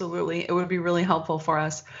 Yeah, absolutely. It would be really helpful for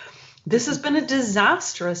us. This has been a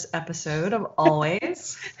disastrous episode of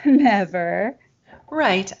Always Never.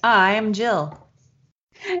 Right. I am Jill.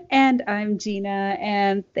 And I'm Gina,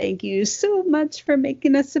 and thank you so much for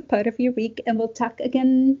making us a part of your week. And we'll talk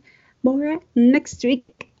again more next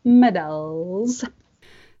week, my dolls.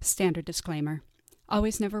 Standard disclaimer.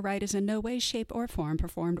 Always Never Right is in no way, shape, or form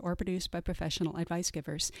performed or produced by professional advice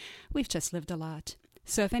givers. We've just lived a lot.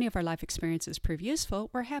 So if any of our life experiences prove useful,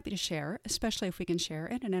 we're happy to share, especially if we can share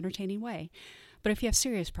in an entertaining way. But if you have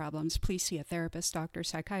serious problems, please see a therapist, doctor,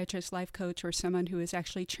 psychiatrist, life coach, or someone who is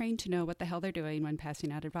actually trained to know what the hell they're doing when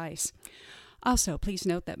passing out advice. Also, please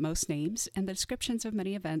note that most names and the descriptions of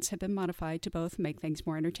many events have been modified to both make things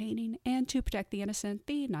more entertaining and to protect the innocent,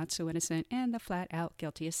 the not-so-innocent, and the flat-out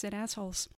guilty as sin assholes.